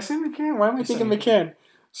 Did I say McCann? Why am I thinking McCann?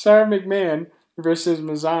 Sarah McMahon versus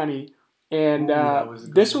Mazzani. And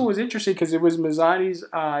this one was interesting because it was Mazzani's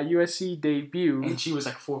UFC debut. And she was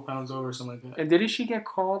like 4 pounds over or something like that. And didn't she get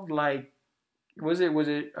called like, was it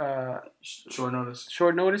short notice?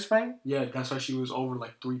 Short notice fight? Yeah, that's why she was over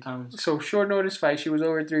like 3 pounds. So short notice fight, she was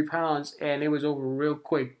over 3 pounds and it was over real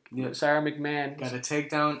quick. Yeah. Sarah McMahon got a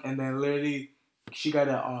takedown and then literally she got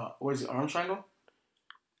a what is it, arm triangle?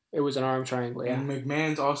 It was an arm triangle, yeah. And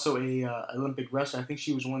McMahon's also a Olympic wrestler. I think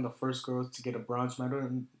she was one of the first girls to get a bronze medal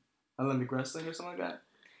in Olympic wrestling or something like that.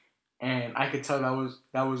 And I could tell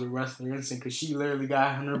that was a wrestler instinct because she literally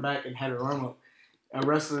got on her back and had her arm up. A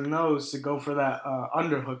wrestler knows to go for that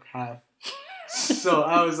underhook half. So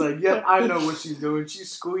I was like, yep, I know what she's doing.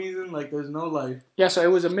 She's squeezing like there's no life. Yeah, so it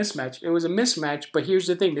was a mismatch. But here's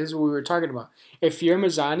the thing. This is what we were talking about. If you're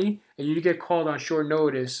Mazzani and you get called on short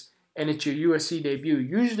notice and it's your UFC debut,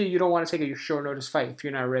 usually you don't want to take a short notice fight if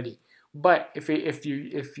you're not ready. But if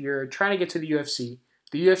you're trying to get to the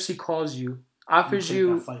UFC calls you, offers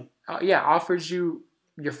you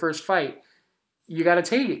your first fight, you got to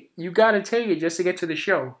take it. You got to take it just to get to the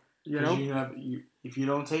show. You know? If you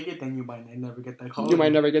don't take it, then you might never get that call. You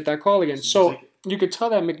might never get that call again. So you could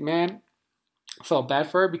tell that McMahon felt bad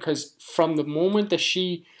for her because from the moment that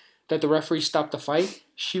the referee stopped the fight,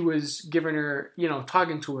 she was giving her,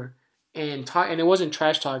 talking to her, and it wasn't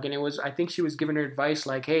trash talking. It was, I think she was giving her advice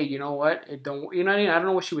like, hey, you know what? I don't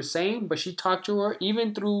know what she was saying, but she talked to her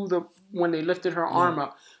even through when they lifted her arm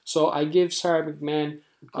up. So I give Sarah McMahon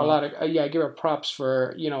a lot of I give her props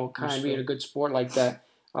for kind of being a good sport like that.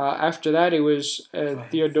 After that, it was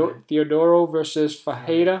Theodoro versus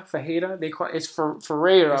Fajeda. Fajeda, they call it's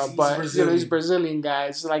Ferreira, but these Brazilian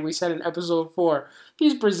guys, like we said in episode 4,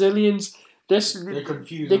 these Brazilians, they're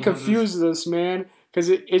confused. They confuse us, man, because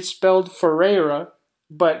it's spelled Ferreira,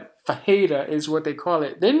 but Fajeda is what they call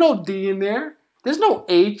it. There's no D in there. There's no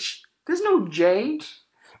H. There's no J.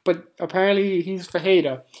 But apparently he's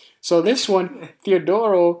Fajeda. So this one,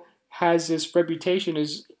 Theodoro has this reputation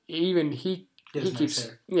as even he keeps nice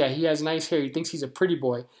hair. Yeah, he has nice hair. He thinks he's a pretty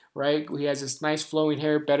boy, right? He has this nice flowing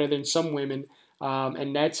hair, better than some women,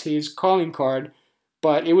 and that's his calling card.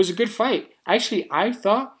 But it was a good fight. Actually, I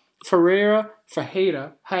thought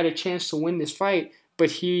Fajeda had a chance to win this fight, but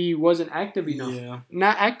he wasn't active enough. Yeah.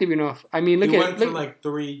 Not active enough. I mean, he went for like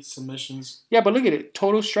 3 submissions. Yeah, but look at it.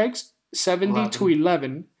 Total strikes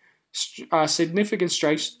 70-11. Significant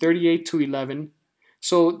strikes 38-11.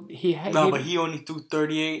 So but he only threw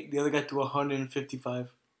 38. The other guy threw 155.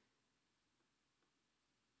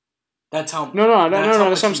 That's how. No. That's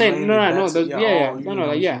what I'm saying. No. Okay.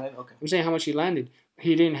 I'm saying how much he landed.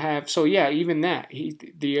 He didn't have. So yeah, even that.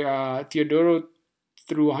 Theodoro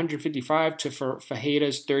threw 155 to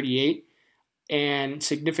Fajeda's 38, and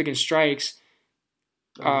significant strikes.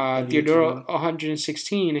 Theodoro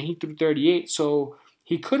 116, and he threw 38. So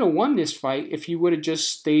he could have won this fight if he would have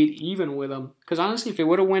just stayed even with him. Because honestly, if it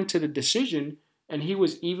would have went to the decision and he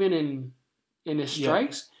was even in his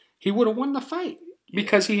strikes, he would have won the fight.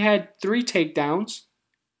 Because he had 3 takedowns.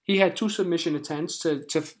 He had 2 submission attempts to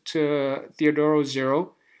Theodoro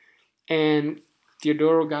 0. And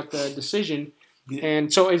Theodoro got the decision. Yeah.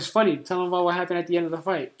 And so it's funny. Tell them about what happened at the end of the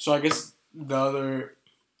fight. So I guess a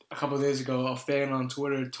couple of days ago, a fan on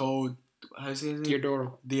Twitter told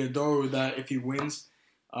Theodoro that if he wins,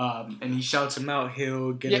 and he shouts him out,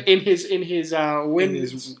 he'll get in his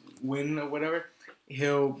win or whatever.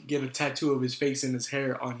 He'll get a tattoo of his face and his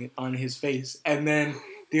hair on his face. And then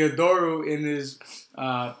Theodoro in his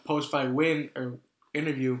post-fight win or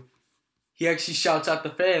interview, he actually shouts out the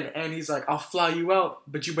fan and he's like, "I'll fly you out,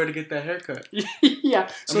 but you better get that haircut." Yeah,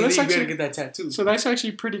 so you better get that tattoo. So that's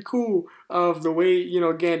actually pretty cool. Of the way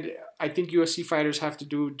again, I think UFC fighters have to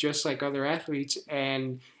do just like other athletes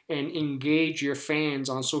and engage your fans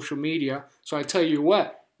on social media. So I tell you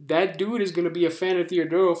what, that dude is going to be a fan of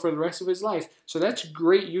Theodoro for the rest of his life. So that's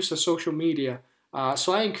great use of social media.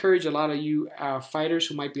 So I encourage a lot of you fighters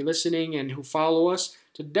who might be listening and who follow us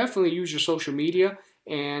to definitely use your social media.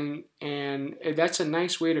 And that's a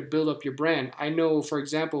nice way to build up your brand. I know, for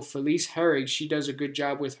example, Felice Herrig, she does a good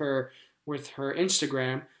job with her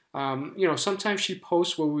Instagram. Sometimes she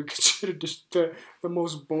posts what we consider just the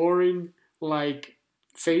most boring Instagram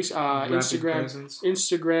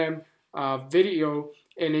video,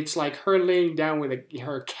 and it's like her laying down with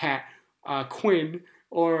her cat Quinn,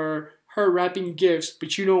 or her wrapping gifts.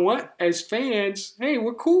 But you know what? As fans, hey,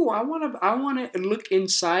 we're cool. I wanna look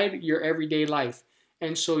inside your everyday life.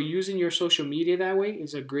 And so using your social media that way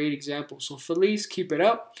is a great example. So Felice, keep it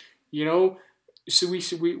up. So we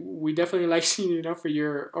definitely like seeing it up of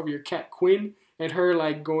your cat Quinn and her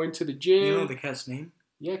going to the gym. You know the cat's name?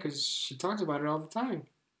 Yeah, because she talks about it all the time.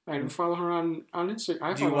 I follow her on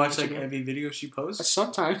Instagram. Do you watch every video she posts?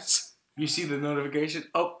 Sometimes. You see the notification?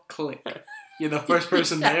 Oh, click. You're the first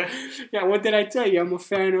person there. Yeah, what did I tell you? I'm a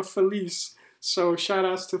fan of Felice. So shout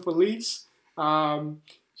outs to Felice. I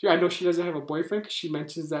know she doesn't have a boyfriend because she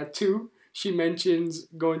mentions that too. She mentions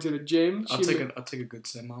going to the gym. I'll take a good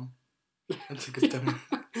stepmom. That's a good statement.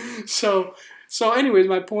 So anyways,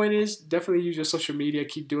 my point is definitely use your social media.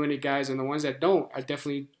 Keep doing it, guys. And the ones that don't, I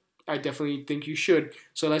definitely think you should.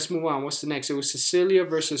 So let's move on. What's the next? It was Cecilia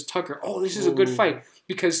versus Tucker. Oh, this is a good fight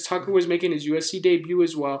because Tucker was making his UFC debut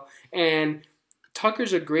as well. And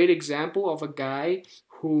Tucker's a great example of a guy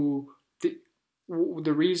who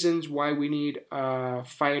the reasons why we need a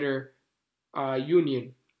fighter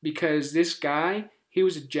union. Because this guy, he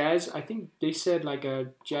was a jazz, I think they said like a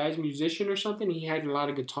jazz musician or something. He had a lot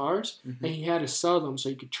of guitars and he had to sell them so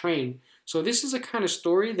he could train. So this is a kind of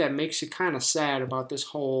story that makes you kind of sad about this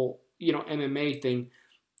whole, MMA thing.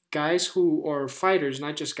 Guys or fighters,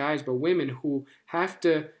 not just guys, but women who have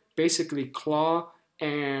to basically claw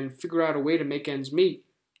and figure out a way to make ends meet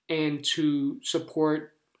and to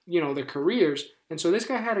support, their careers. And so this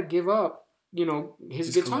guy had to give up,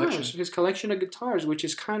 his guitars, his collection of guitars, which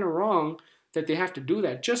is kind of wrong that they have to do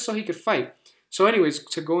that just so he could fight. So anyways,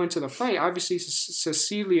 to go into the fight, obviously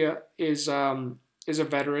Cecilia is a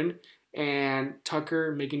veteran. And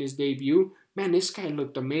Tucker making his debut. Man, this guy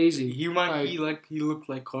looked amazing. He looked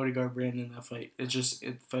like Cody Garbrandt in that fight. It's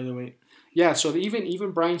featherweight. Yeah, so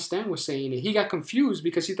even Brian Stan was saying it. He got confused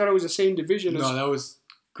because he thought it was the same division. No, that was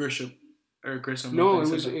Grisham or Grissom. No, it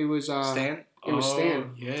was Stan. It was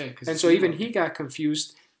Stan. Yeah, and so even he got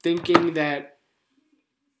confused, thinking that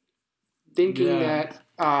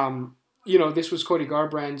this was Cody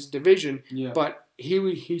Garbrandt's division. Yeah. But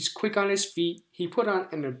he's quick on his feet. He put on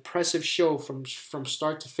an impressive show from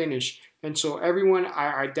start to finish. And so everyone,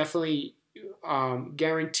 I definitely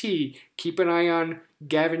guarantee, keep an eye on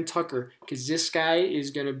Gavin Tucker because this guy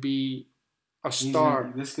is going to be a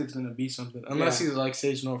star. This kid's going to be something. Unless he's like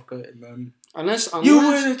Sage Northcutt. And then unless you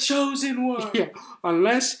were the chosen one. Yeah,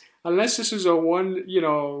 unless this is a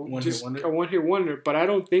one-hit wonder. But I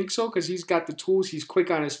don't think so because he's got the tools. He's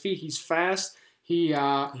quick on his feet. He's fast. He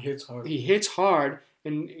hits hard. He hits hard.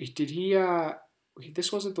 And did he?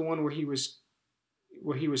 This wasn't the one where he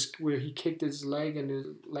kicked his leg and his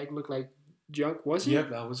leg looked like junk, was it? Yep,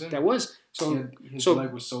 that was it. That was. So his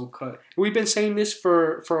leg was so cut. We've been saying this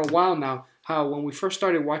for a while now. How when we first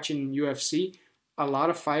started watching UFC, a lot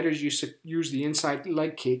of fighters used to use the inside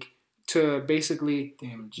leg kick to basically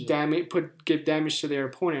give damage to their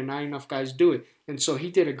opponent. Not enough guys do it, and so he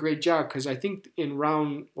did a great job because I think in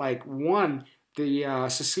round 1. The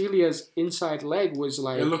Cecilia's inside leg was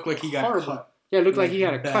like it looked like he got cut. Yeah, it looked like he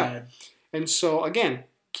had a cut. And so again,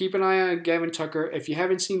 keep an eye on Gavin Tucker. If you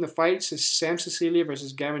haven't seen the fight, Sam Cecilia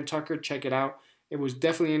versus Gavin Tucker, check it out. It was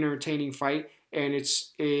definitely an entertaining fight, and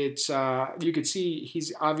it's you could see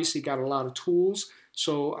he's obviously got a lot of tools.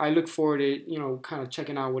 So I look forward to kind of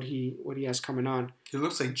checking out what he has coming on. He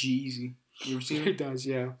looks like G-Eazy. You ever seen him? He does,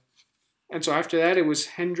 yeah. And so after that, it was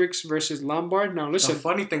Hendricks versus Lombard. Now listen. The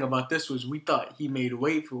funny thing about this was we thought he made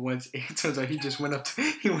weight for once. It turns out he just went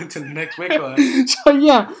to the next weight class. So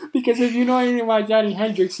yeah, because if you know anything about Johnny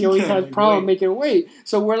Hendricks, he always has problem making weight.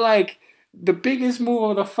 So we're like, the biggest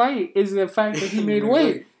move of the fight is the fact that he made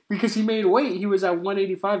weight. Because he made weight. He was at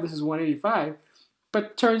 185. This is 185.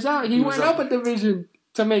 But turns out he went up a division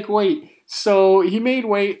to make weight. So he made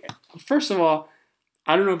weight. First of all,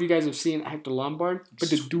 I don't know if you guys have seen Hector Lombard, but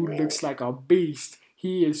the dude looks like a beast.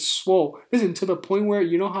 He is swole. Listen, to the point where,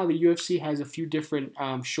 you know how the UFC has a few different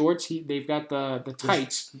shorts? They've got the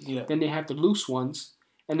tights. Yeah. Then they have the loose ones.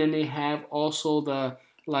 And then they have also the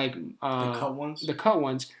cut ones. The cut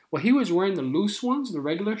ones. Well, he was wearing the loose ones, the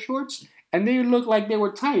regular shorts, and they looked like they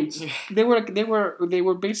were tights. They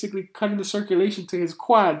were basically cutting the circulation to his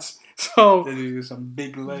quads. So some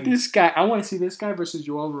big legs. This guy, I want to see this guy versus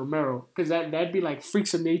Joel Romero because that'd be like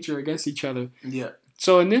freaks of nature against each other. Yeah.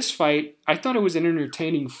 So in this fight, I thought it was an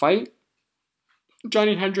entertaining fight.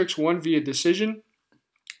 Johnny Hendricks won via decision.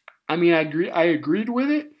 I mean, I agreed with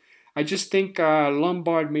it. I just think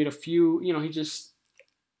Lombard made a few.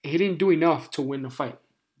 He didn't do enough to win the fight.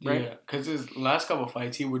 Right? Yeah, because his last couple of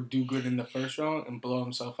fights, he would do good in the first round and blow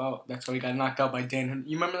himself out. That's how he got knocked out by Dan.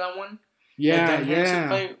 You remember that one? Yeah, that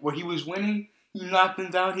fight where he was winning, he knocked him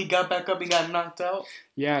down, he got back up, he got knocked out.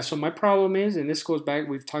 Yeah, so my problem is, and this goes back,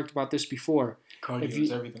 we've talked about this before. Cardio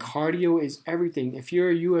is everything. Cardio is everything. If you're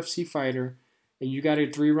a UFC fighter and you got a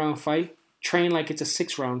 3-round fight, train like it's a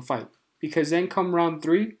 6-round fight. Because then come round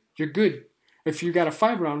 3, you're good. If you got a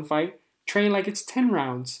 5-round fight, train like it's 10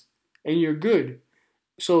 rounds and you're good.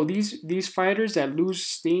 So these fighters that lose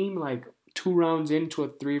steam like 2 rounds into a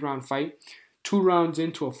 3-round fight, 2 rounds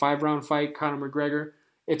into a 5-round fight, Conor McGregor,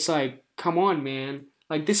 it's like, come on, man.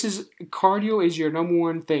 Like, cardio is your number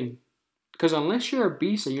one thing. Because unless you're a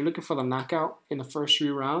beast and you're looking for the knockout in the first 3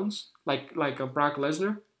 rounds, like a Brock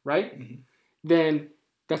Lesnar, right? Mm-hmm. Then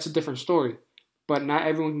that's a different story. But not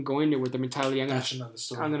everyone can go in there with the mentality. That's another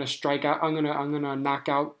story. I'm gonna strike out. I'm gonna knock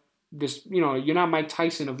out this. You're not Mike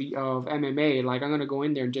Tyson of MMA. Like, I'm gonna go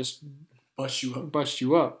in there and just bust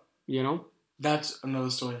you up. That's another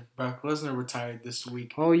story. Brock Lesnar retired this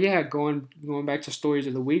week. Oh yeah, going back to stories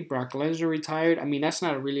of the week. Brock Lesnar retired. I mean, that's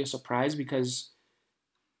not really a surprise because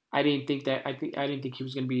I didn't think he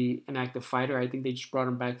was gonna be an active fighter. I think they just brought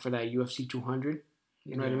him back for that UFC 200.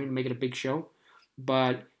 You know what I mean? Make it a big show.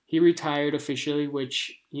 But he retired officially,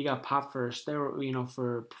 which he got popped for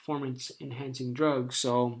for performance enhancing drugs.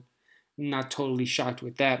 So I'm not totally shocked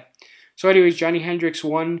with that. So anyways, Johnny Hendricks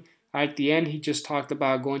won. At the end, he just talked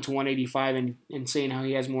about going to 185 and saying how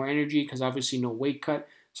he has more energy because obviously no weight cut.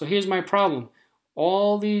 So here's my problem.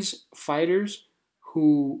 All these fighters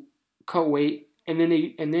who cut weight and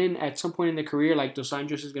then at some point in their career, like Dos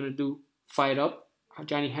Anjos is going to do fight up.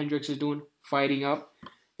 Johnny Hendricks is doing fighting up.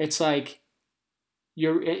 It's like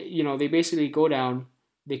they basically go down,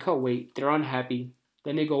 they cut weight, they're unhappy,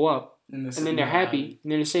 then they go up, and then they're happy,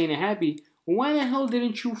 and then they're saying they're happy. Why the hell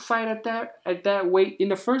didn't you fight at that weight in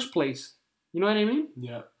the first place? You know what I mean?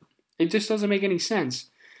 Yeah. It just doesn't make any sense.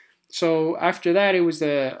 So after that, it was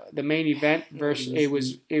the main event versus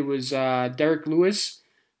it was Derek Lewis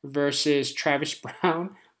versus Travis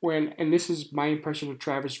Browne. And this is my impression of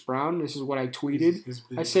Travis Browne. This is what I tweeted.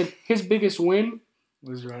 I said his biggest win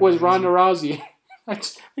was Ronda Rousey.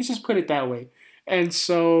 Let's just put it that way. And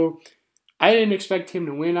so I didn't expect him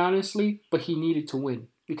to win, honestly, but he needed to win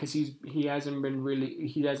because he hasn't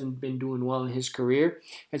been doing well in his career,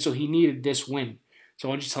 and so he needed this win. So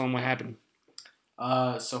why don't you tell him what happened?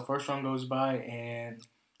 So first round goes by, and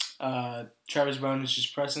Travis Browne is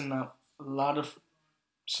just pressing a lot of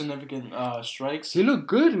significant strikes. He looked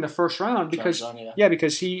good in the first round because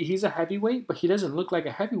he's a heavyweight, but he doesn't look like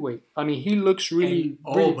a heavyweight. I mean, he looks really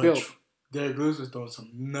built. Derek Lewis was throwing some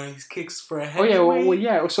nice kicks for a heavyweight. Oh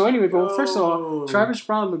yeah, So anyway, but first of all, Travis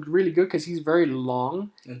Browne looked really good because he's very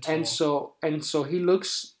long, and so he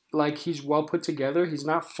looks like he's well put together. He's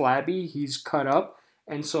not flabby. He's cut up,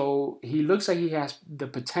 and so he looks like he has the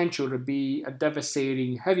potential to be a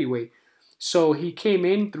devastating heavyweight. So he came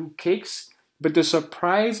in through kicks, but the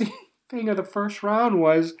surprising thing of the first round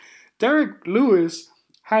was Derek Lewis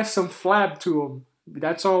has some flab to him.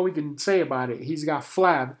 That's all we can say about it. He's got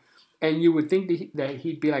flab. And you would think that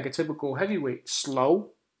he'd be like a typical heavyweight, slow,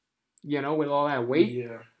 with all that weight.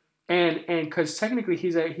 Yeah. And because technically he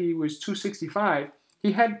was 265,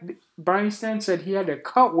 Brian Stan said he had to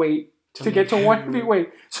cut weight to get to one heavyweight.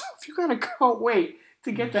 So if you got to cut weight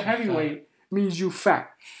to get to heavyweight, means you fat.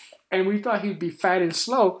 And we thought he'd be fat and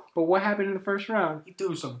slow, but what happened in the first round? He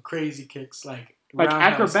threw some crazy kicks, like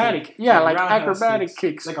acrobatic. Yeah, like acrobatic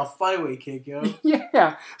kicks. Like a flyweight kick, yo.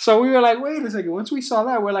 Yeah. So we were like, wait a second. Once we saw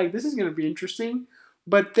that, we're like, this is going to be interesting.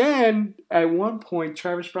 But then at one point,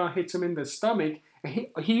 Travis Browne hits him in the stomach. And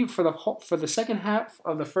he for the second half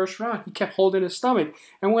of the first round, he kept holding his stomach.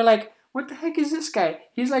 And we're like, what the heck is this guy?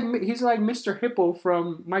 He's like Mr. Hippo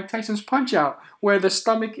from Mike Tyson's Punch-Out, where his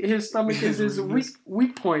stomach is his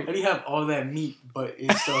weak point. And you have all that meat, but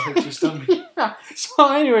it still hurts your stomach. Yeah.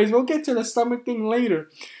 So anyways, we'll get to the stomach thing later.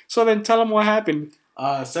 So then tell him what happened.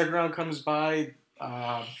 Second round comes by.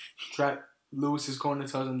 Lewis's corner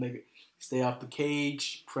tells him they stay off the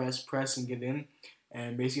cage, press, and get in.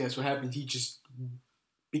 And basically that's what happens. He just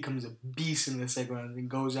becomes a beast in the second round and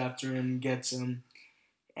goes after him, gets him.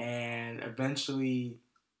 And eventually,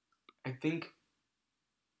 I think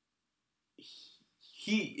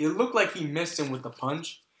it looked like he missed him with the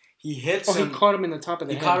punch. He hits him. He caught him in the top of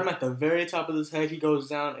the head. He caught him at the very top of his head. He goes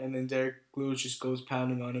down, and then Derek Lewis just goes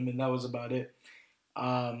pounding on him, and that was about it.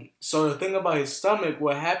 So the thing about his stomach,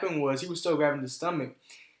 what happened was he was still grabbing the stomach.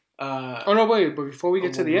 But before we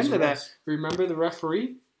get to the end of that, remember the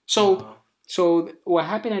referee? So what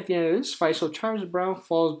happened at the end of this fight, so Travis Browne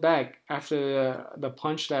falls back after the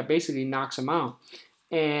punch that basically knocks him out.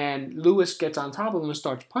 And Lewis gets on top of him and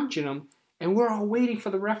starts punching him. And we're all waiting for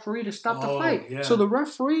the referee to stop the fight. Yeah. So the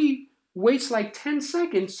referee waits like 10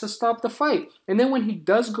 seconds to stop the fight. And then when he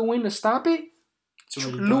does go in to stop it,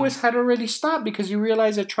 Lewis had already stopped because he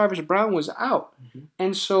realized that Travis Browne was out. Mm-hmm.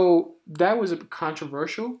 And so that was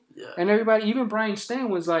controversial. Yeah. And everybody, even Brian Stan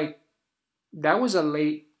was like, that was a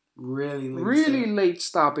really late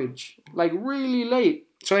stoppage. Like, really late.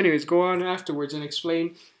 So anyways, go on afterwards and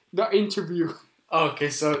explain the interview. Okay,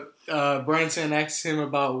 so Brian Stan asked him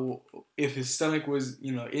about if his stomach was,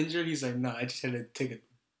 injured. He's like, no, I just had to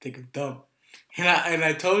take a dump. And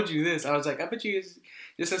I told you this. I was like, I bet you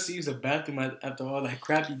just has to use the bathroom after all that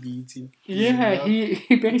crap he be eating. Yeah,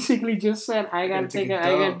 he basically just said, I gotta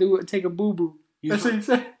take a boo boo. That's what he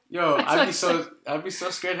said. Yo, I'd be so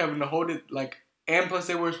scared having to hold it like And plus,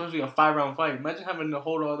 they were supposed to be a 5-round fight. Imagine having to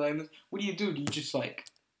hold all that. What do? Do you just like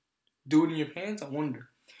do it in your pants? I wonder.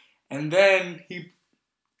 And then he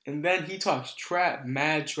talks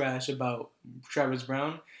mad trash about Travis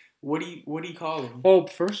Browne. What do you call him? Oh,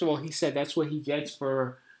 first of all, he said that's what he gets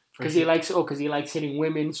because he likes hitting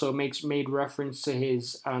women, so it made reference to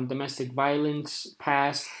his domestic violence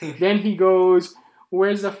past. Then he goes,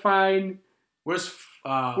 "Where's the fine? Where's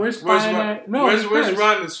Ronda's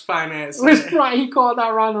fine ass? He called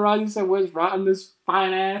out Ronda Rousey. He said, "Where's Ronda's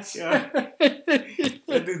fine ass?" Yeah.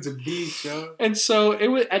 That dude's a beast, yo. And so it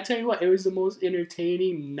was. I tell you what, it was the most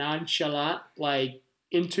entertaining, nonchalant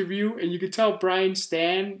interview, and you could tell Brian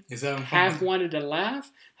Stan half wanted to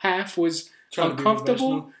laugh, half was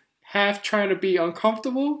uncomfortable, half trying to be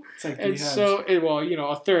uncomfortable, and so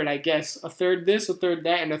a third, I guess, a third this, a third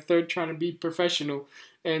that, and a third trying to be professional.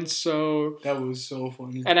 And so that was so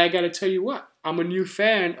funny. And I gotta tell you what, I'm a new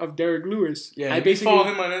fan of Derek Lewis. Yeah, I follow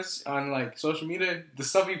him on like social media. The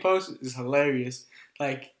stuff he posts is hilarious.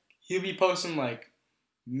 Like he'll be posting like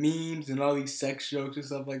memes and all these sex jokes and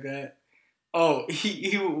stuff like that. Oh,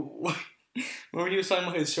 he remember he was talking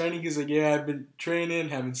about his training? He's like, yeah, I've been training,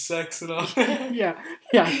 having sex and all that.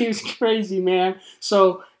 yeah, he was crazy, man.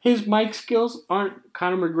 So his mic skills aren't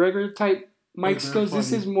Conor McGregor type mic skills. Funny.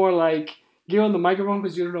 This is more like get on the microphone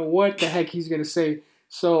because you don't know what the heck he's going to say.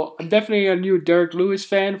 So I'm definitely a new Derek Lewis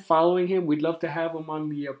fan, following him. We'd love to have him on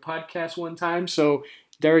the podcast one time. So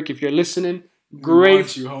Derek, if you're listening,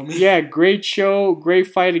 great, you, homie. Yeah, great show, great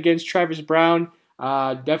fight against Travis Browne.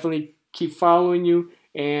 Definitely keep following you,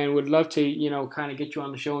 and would love to kind of get you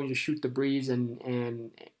on the show and just shoot the breeze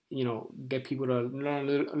and get people to learn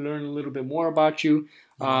a little bit more about you.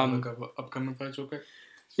 Look up upcoming fights real quick.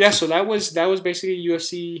 Yeah, so that was basically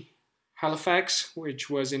UFC Halifax, which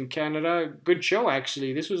was in Canada. Good show,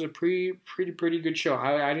 actually. This was a pretty good show.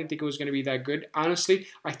 I didn't think it was going to be that good. Honestly,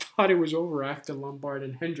 I thought it was over after Lombard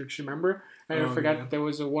and Hendricks, remember? I forgot that there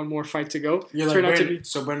was one more fight to go.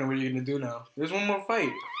 So, Brendan, what are you going to do now? There's one more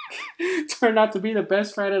fight. Turned out to be the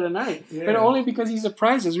best fight of the night. Yeah. But only because he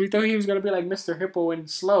surprised us. We thought he was going to be like Mr. Hippo and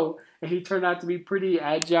slow, and he turned out to be pretty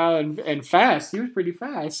agile and fast. He was pretty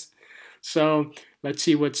fast. So let's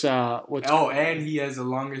see what's. Oh, and he has the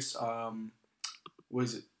longest.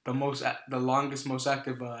 The longest, most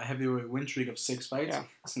active heavyweight win streak of 6 fights. Yeah.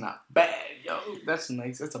 That's not bad, yo. That's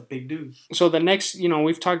nice. That's a big dude. So the next,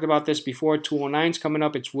 we've talked about this before. 209's coming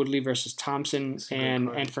up. It's Woodley versus Thompson,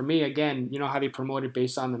 and for me, again, you know how they promote it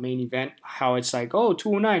based on the main event. How it's like,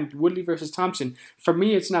 209 Woodley versus Thompson. For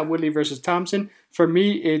me, it's not Woodley versus Thompson. For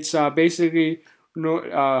me, it's basically.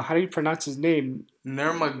 How do you pronounce his name?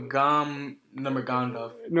 Nurmagomedov.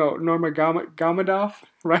 No, Nurmagomedov,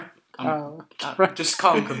 right? Just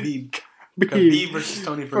call him Khabib. Khabib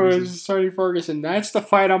versus Tony Ferguson. That's the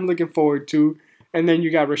fight I'm looking forward to. And then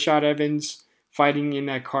you got Rashad Evans fighting in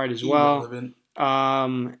that card as well.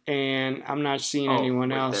 And I'm not seeing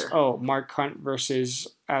anyone else. There. Mark Hunt versus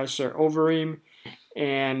Alistair Overeem.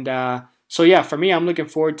 And for me, I'm looking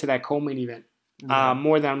forward to that co-main event.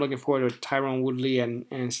 More than I'm looking forward to Tyrone Woodley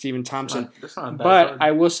and Stephen Thompson. That's not a bad but card.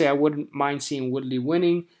 I will say I wouldn't mind seeing Woodley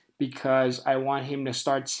winning because I want him to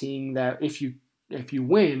start seeing that if you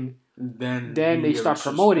win, then they start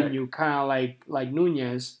promoting you, kind of like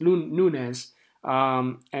Nunes.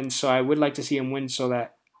 And so I would like to see him win so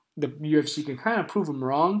that the UFC can kind of prove him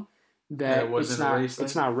wrong. That it's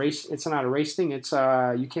not a race thing. It's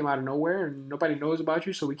you came out of nowhere and nobody knows about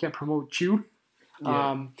you, so we can't promote you.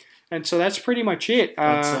 Yeah. And so that's pretty much it.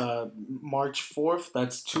 That's March 4th.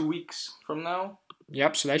 That's 2 weeks from now.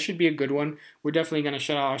 Yep, so that should be a good one. We're definitely going to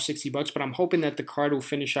shut out our $60, but I'm hoping that the card will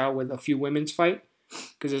finish out with a few women's fight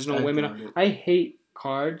because there's no women. I hate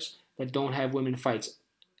cards that don't have women fights.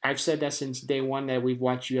 I've said that since day one that we've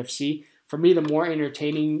watched UFC. For me, the more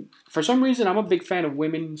entertaining... For some reason, I'm a big fan of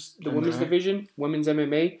women's division, women's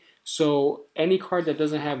MMA. So any card that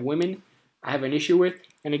doesn't have women, I have an issue with.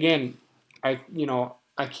 And again, I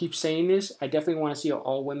keep saying this. I definitely want to see an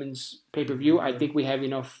all-women's pay-per-view. Mm-hmm. I think we have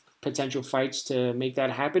enough potential fights to make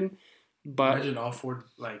that happen. But imagine all 4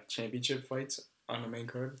 championship fights on the main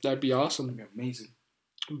card. That'd be awesome. That'd be amazing.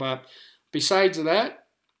 But besides that,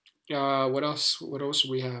 what else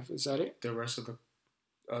do we have? Is that it? The rest of the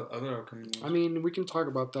other upcoming ones. I mean, we can talk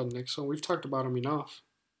about that next one. We've talked about them enough.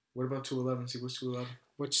 What about 211? See, what's 211?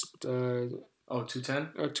 What's the...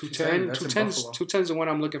 210? 210. 210's the one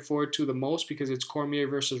I'm looking forward to the most because it's Cormier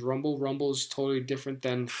versus Rumble. Rumble's totally different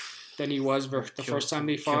than he was the first time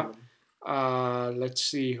they fought. Let's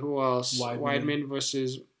see, who else? Weidman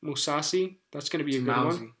versus Mousasi. That's going to be a good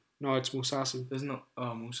one. No, it's Musashi. There's no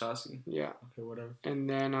Musashi. Yeah. Okay, whatever. And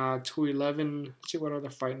then 211. Let's see what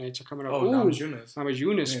other fight nights are coming up. Oh,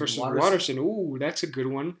 Namajunas versus Watterson. Ooh, that's a good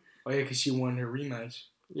one. Oh yeah, because she won her rematch.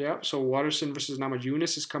 Yeah. So Watterson versus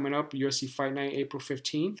Namajunas is coming up. UFC Fight Night, April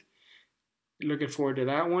 15th. Looking forward to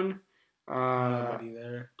that one. Nobody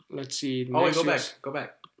there. Let's see. Oh wait, go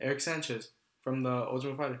back. Eric Sanchez from the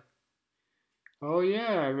Ultimate Fighter. Oh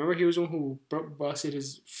yeah, remember he was the one who busted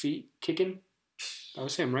his feet kicking. That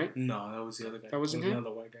was him, right? No, that was the other guy. That wasn't him?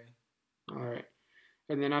 Another white guy. All right.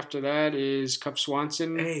 And then after that is Cup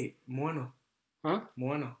Swanson. Hey, Moreno. Huh?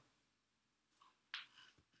 Moreno.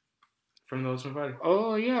 From the Ultimate Fighter.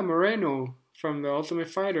 Oh, yeah, Moreno from the Ultimate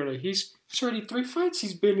Fighter. Like, it's already 3 fights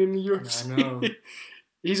he's been in the UFC. I know.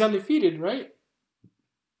 He's undefeated, right?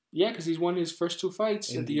 Yeah, because he's won his first 2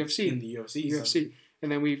 fights at the UFC. In the UFC. And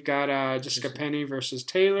then we've got Jessica Penny versus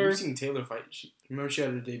Taylor. We've seen Taylor fight. Remember she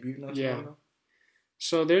had her debut not too long ago?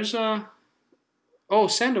 So there's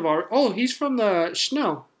Sandoval. Oh, he's from the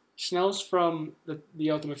Schnell. Schnell's from the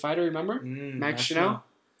Ultimate Fighter, remember? Max Schnell.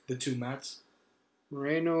 The 2 Max.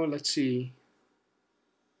 Moreno, let's see.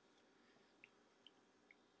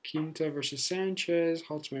 Quinta versus Sanchez.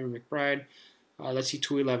 Holtzman McBride. Let's see,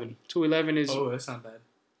 211. 211 is... Oh, that's not bad.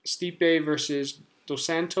 Stipe versus Dos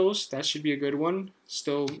Santos. That should be a good one.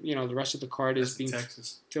 Still, the rest of the card is being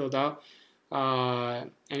filled out.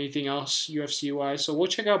 Anything else UFC-wise? So we'll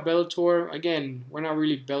check out Bellator. Again, we're not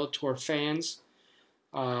really Bellator fans.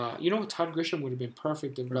 Todd Grisham would have been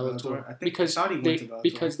perfect in Bellator. Because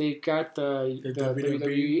they got the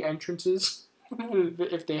WWE entrances.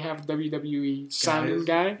 If they have WWE signing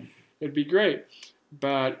guy, it'd be great.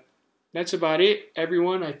 But that's about it,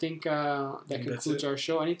 everyone. I think that concludes our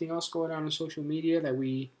show. Anything else going on social media that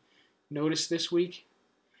we noticed this week?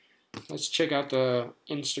 Let's check out the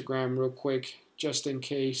Instagram real quick, just in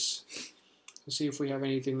case. Let's see if we have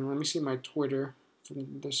anything. Let me see my Twitter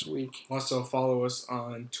from this week. Also, follow us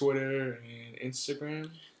on Twitter and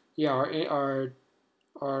Instagram. Yeah, our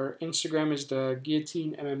Instagram is the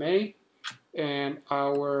Guillotine MMA, and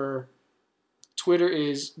our Twitter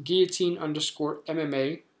is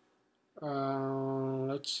Guillotine_MMA.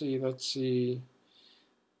 Let's see.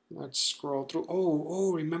 Let's scroll through.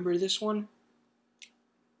 Oh, remember this one?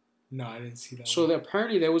 No, I didn't see that. So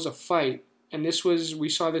apparently there was a fight, and we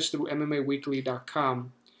saw this through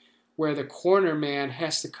MMAweekly.com, where the corner man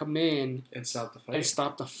has to come in and stop the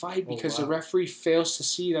fight because the referee fails to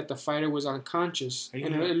see that the fighter was unconscious.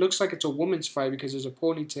 And it looks like it's a woman's fight because there's a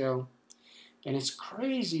ponytail. And it's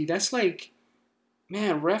crazy. That's like,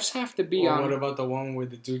 man, refs have to be on. What about the one where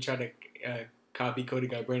the dude tried to copy Cody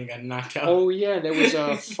Garbrandt and got knocked out? Oh, yeah, there was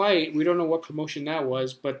a fight. We don't know what promotion that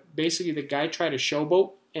was, but basically the guy tried to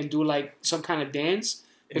showboat and do like some kind of dance.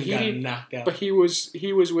 But he got knocked out. But he was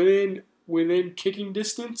within kicking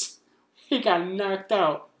distance. He got knocked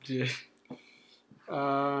out. Yeah.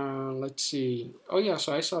 Let's see. Oh, yeah,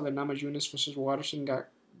 so I saw that Namajunas versus Watterson got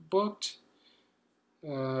booked.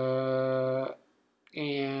 And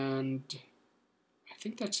I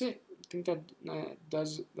think that's it. I think that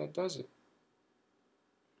does it.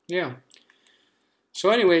 Yeah. So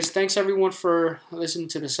anyways, thanks everyone for listening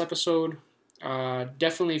to this episode.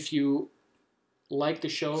 Definitely, if you like the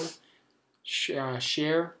show,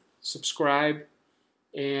 share, subscribe,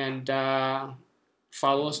 and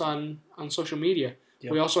follow us on social media.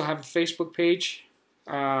 Yep. We also have a Facebook page.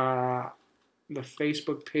 The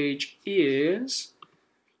Facebook page is,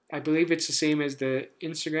 I believe it's the same as the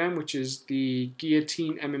Instagram, which is the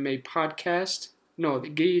Guillotine MMA Podcast. No, the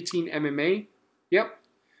Guillotine MMA. Yep.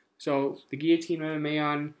 So the Guillotine MMA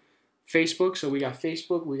on Facebook. So we got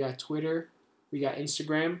Facebook, we got Twitter, we got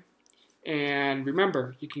Instagram. And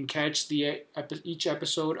remember, you can catch each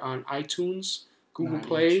episode on iTunes, Google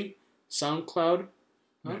Play, SoundCloud.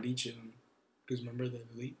 Not each of them. Because remember the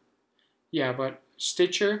Elite? Yeah, but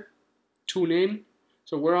Stitcher, TuneIn.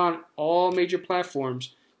 So we're on all major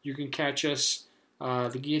platforms. You can catch us,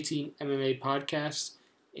 the Guillotine MMA Podcast.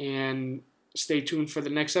 And stay tuned for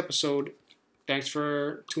the next episode. Thanks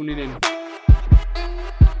for tuning in.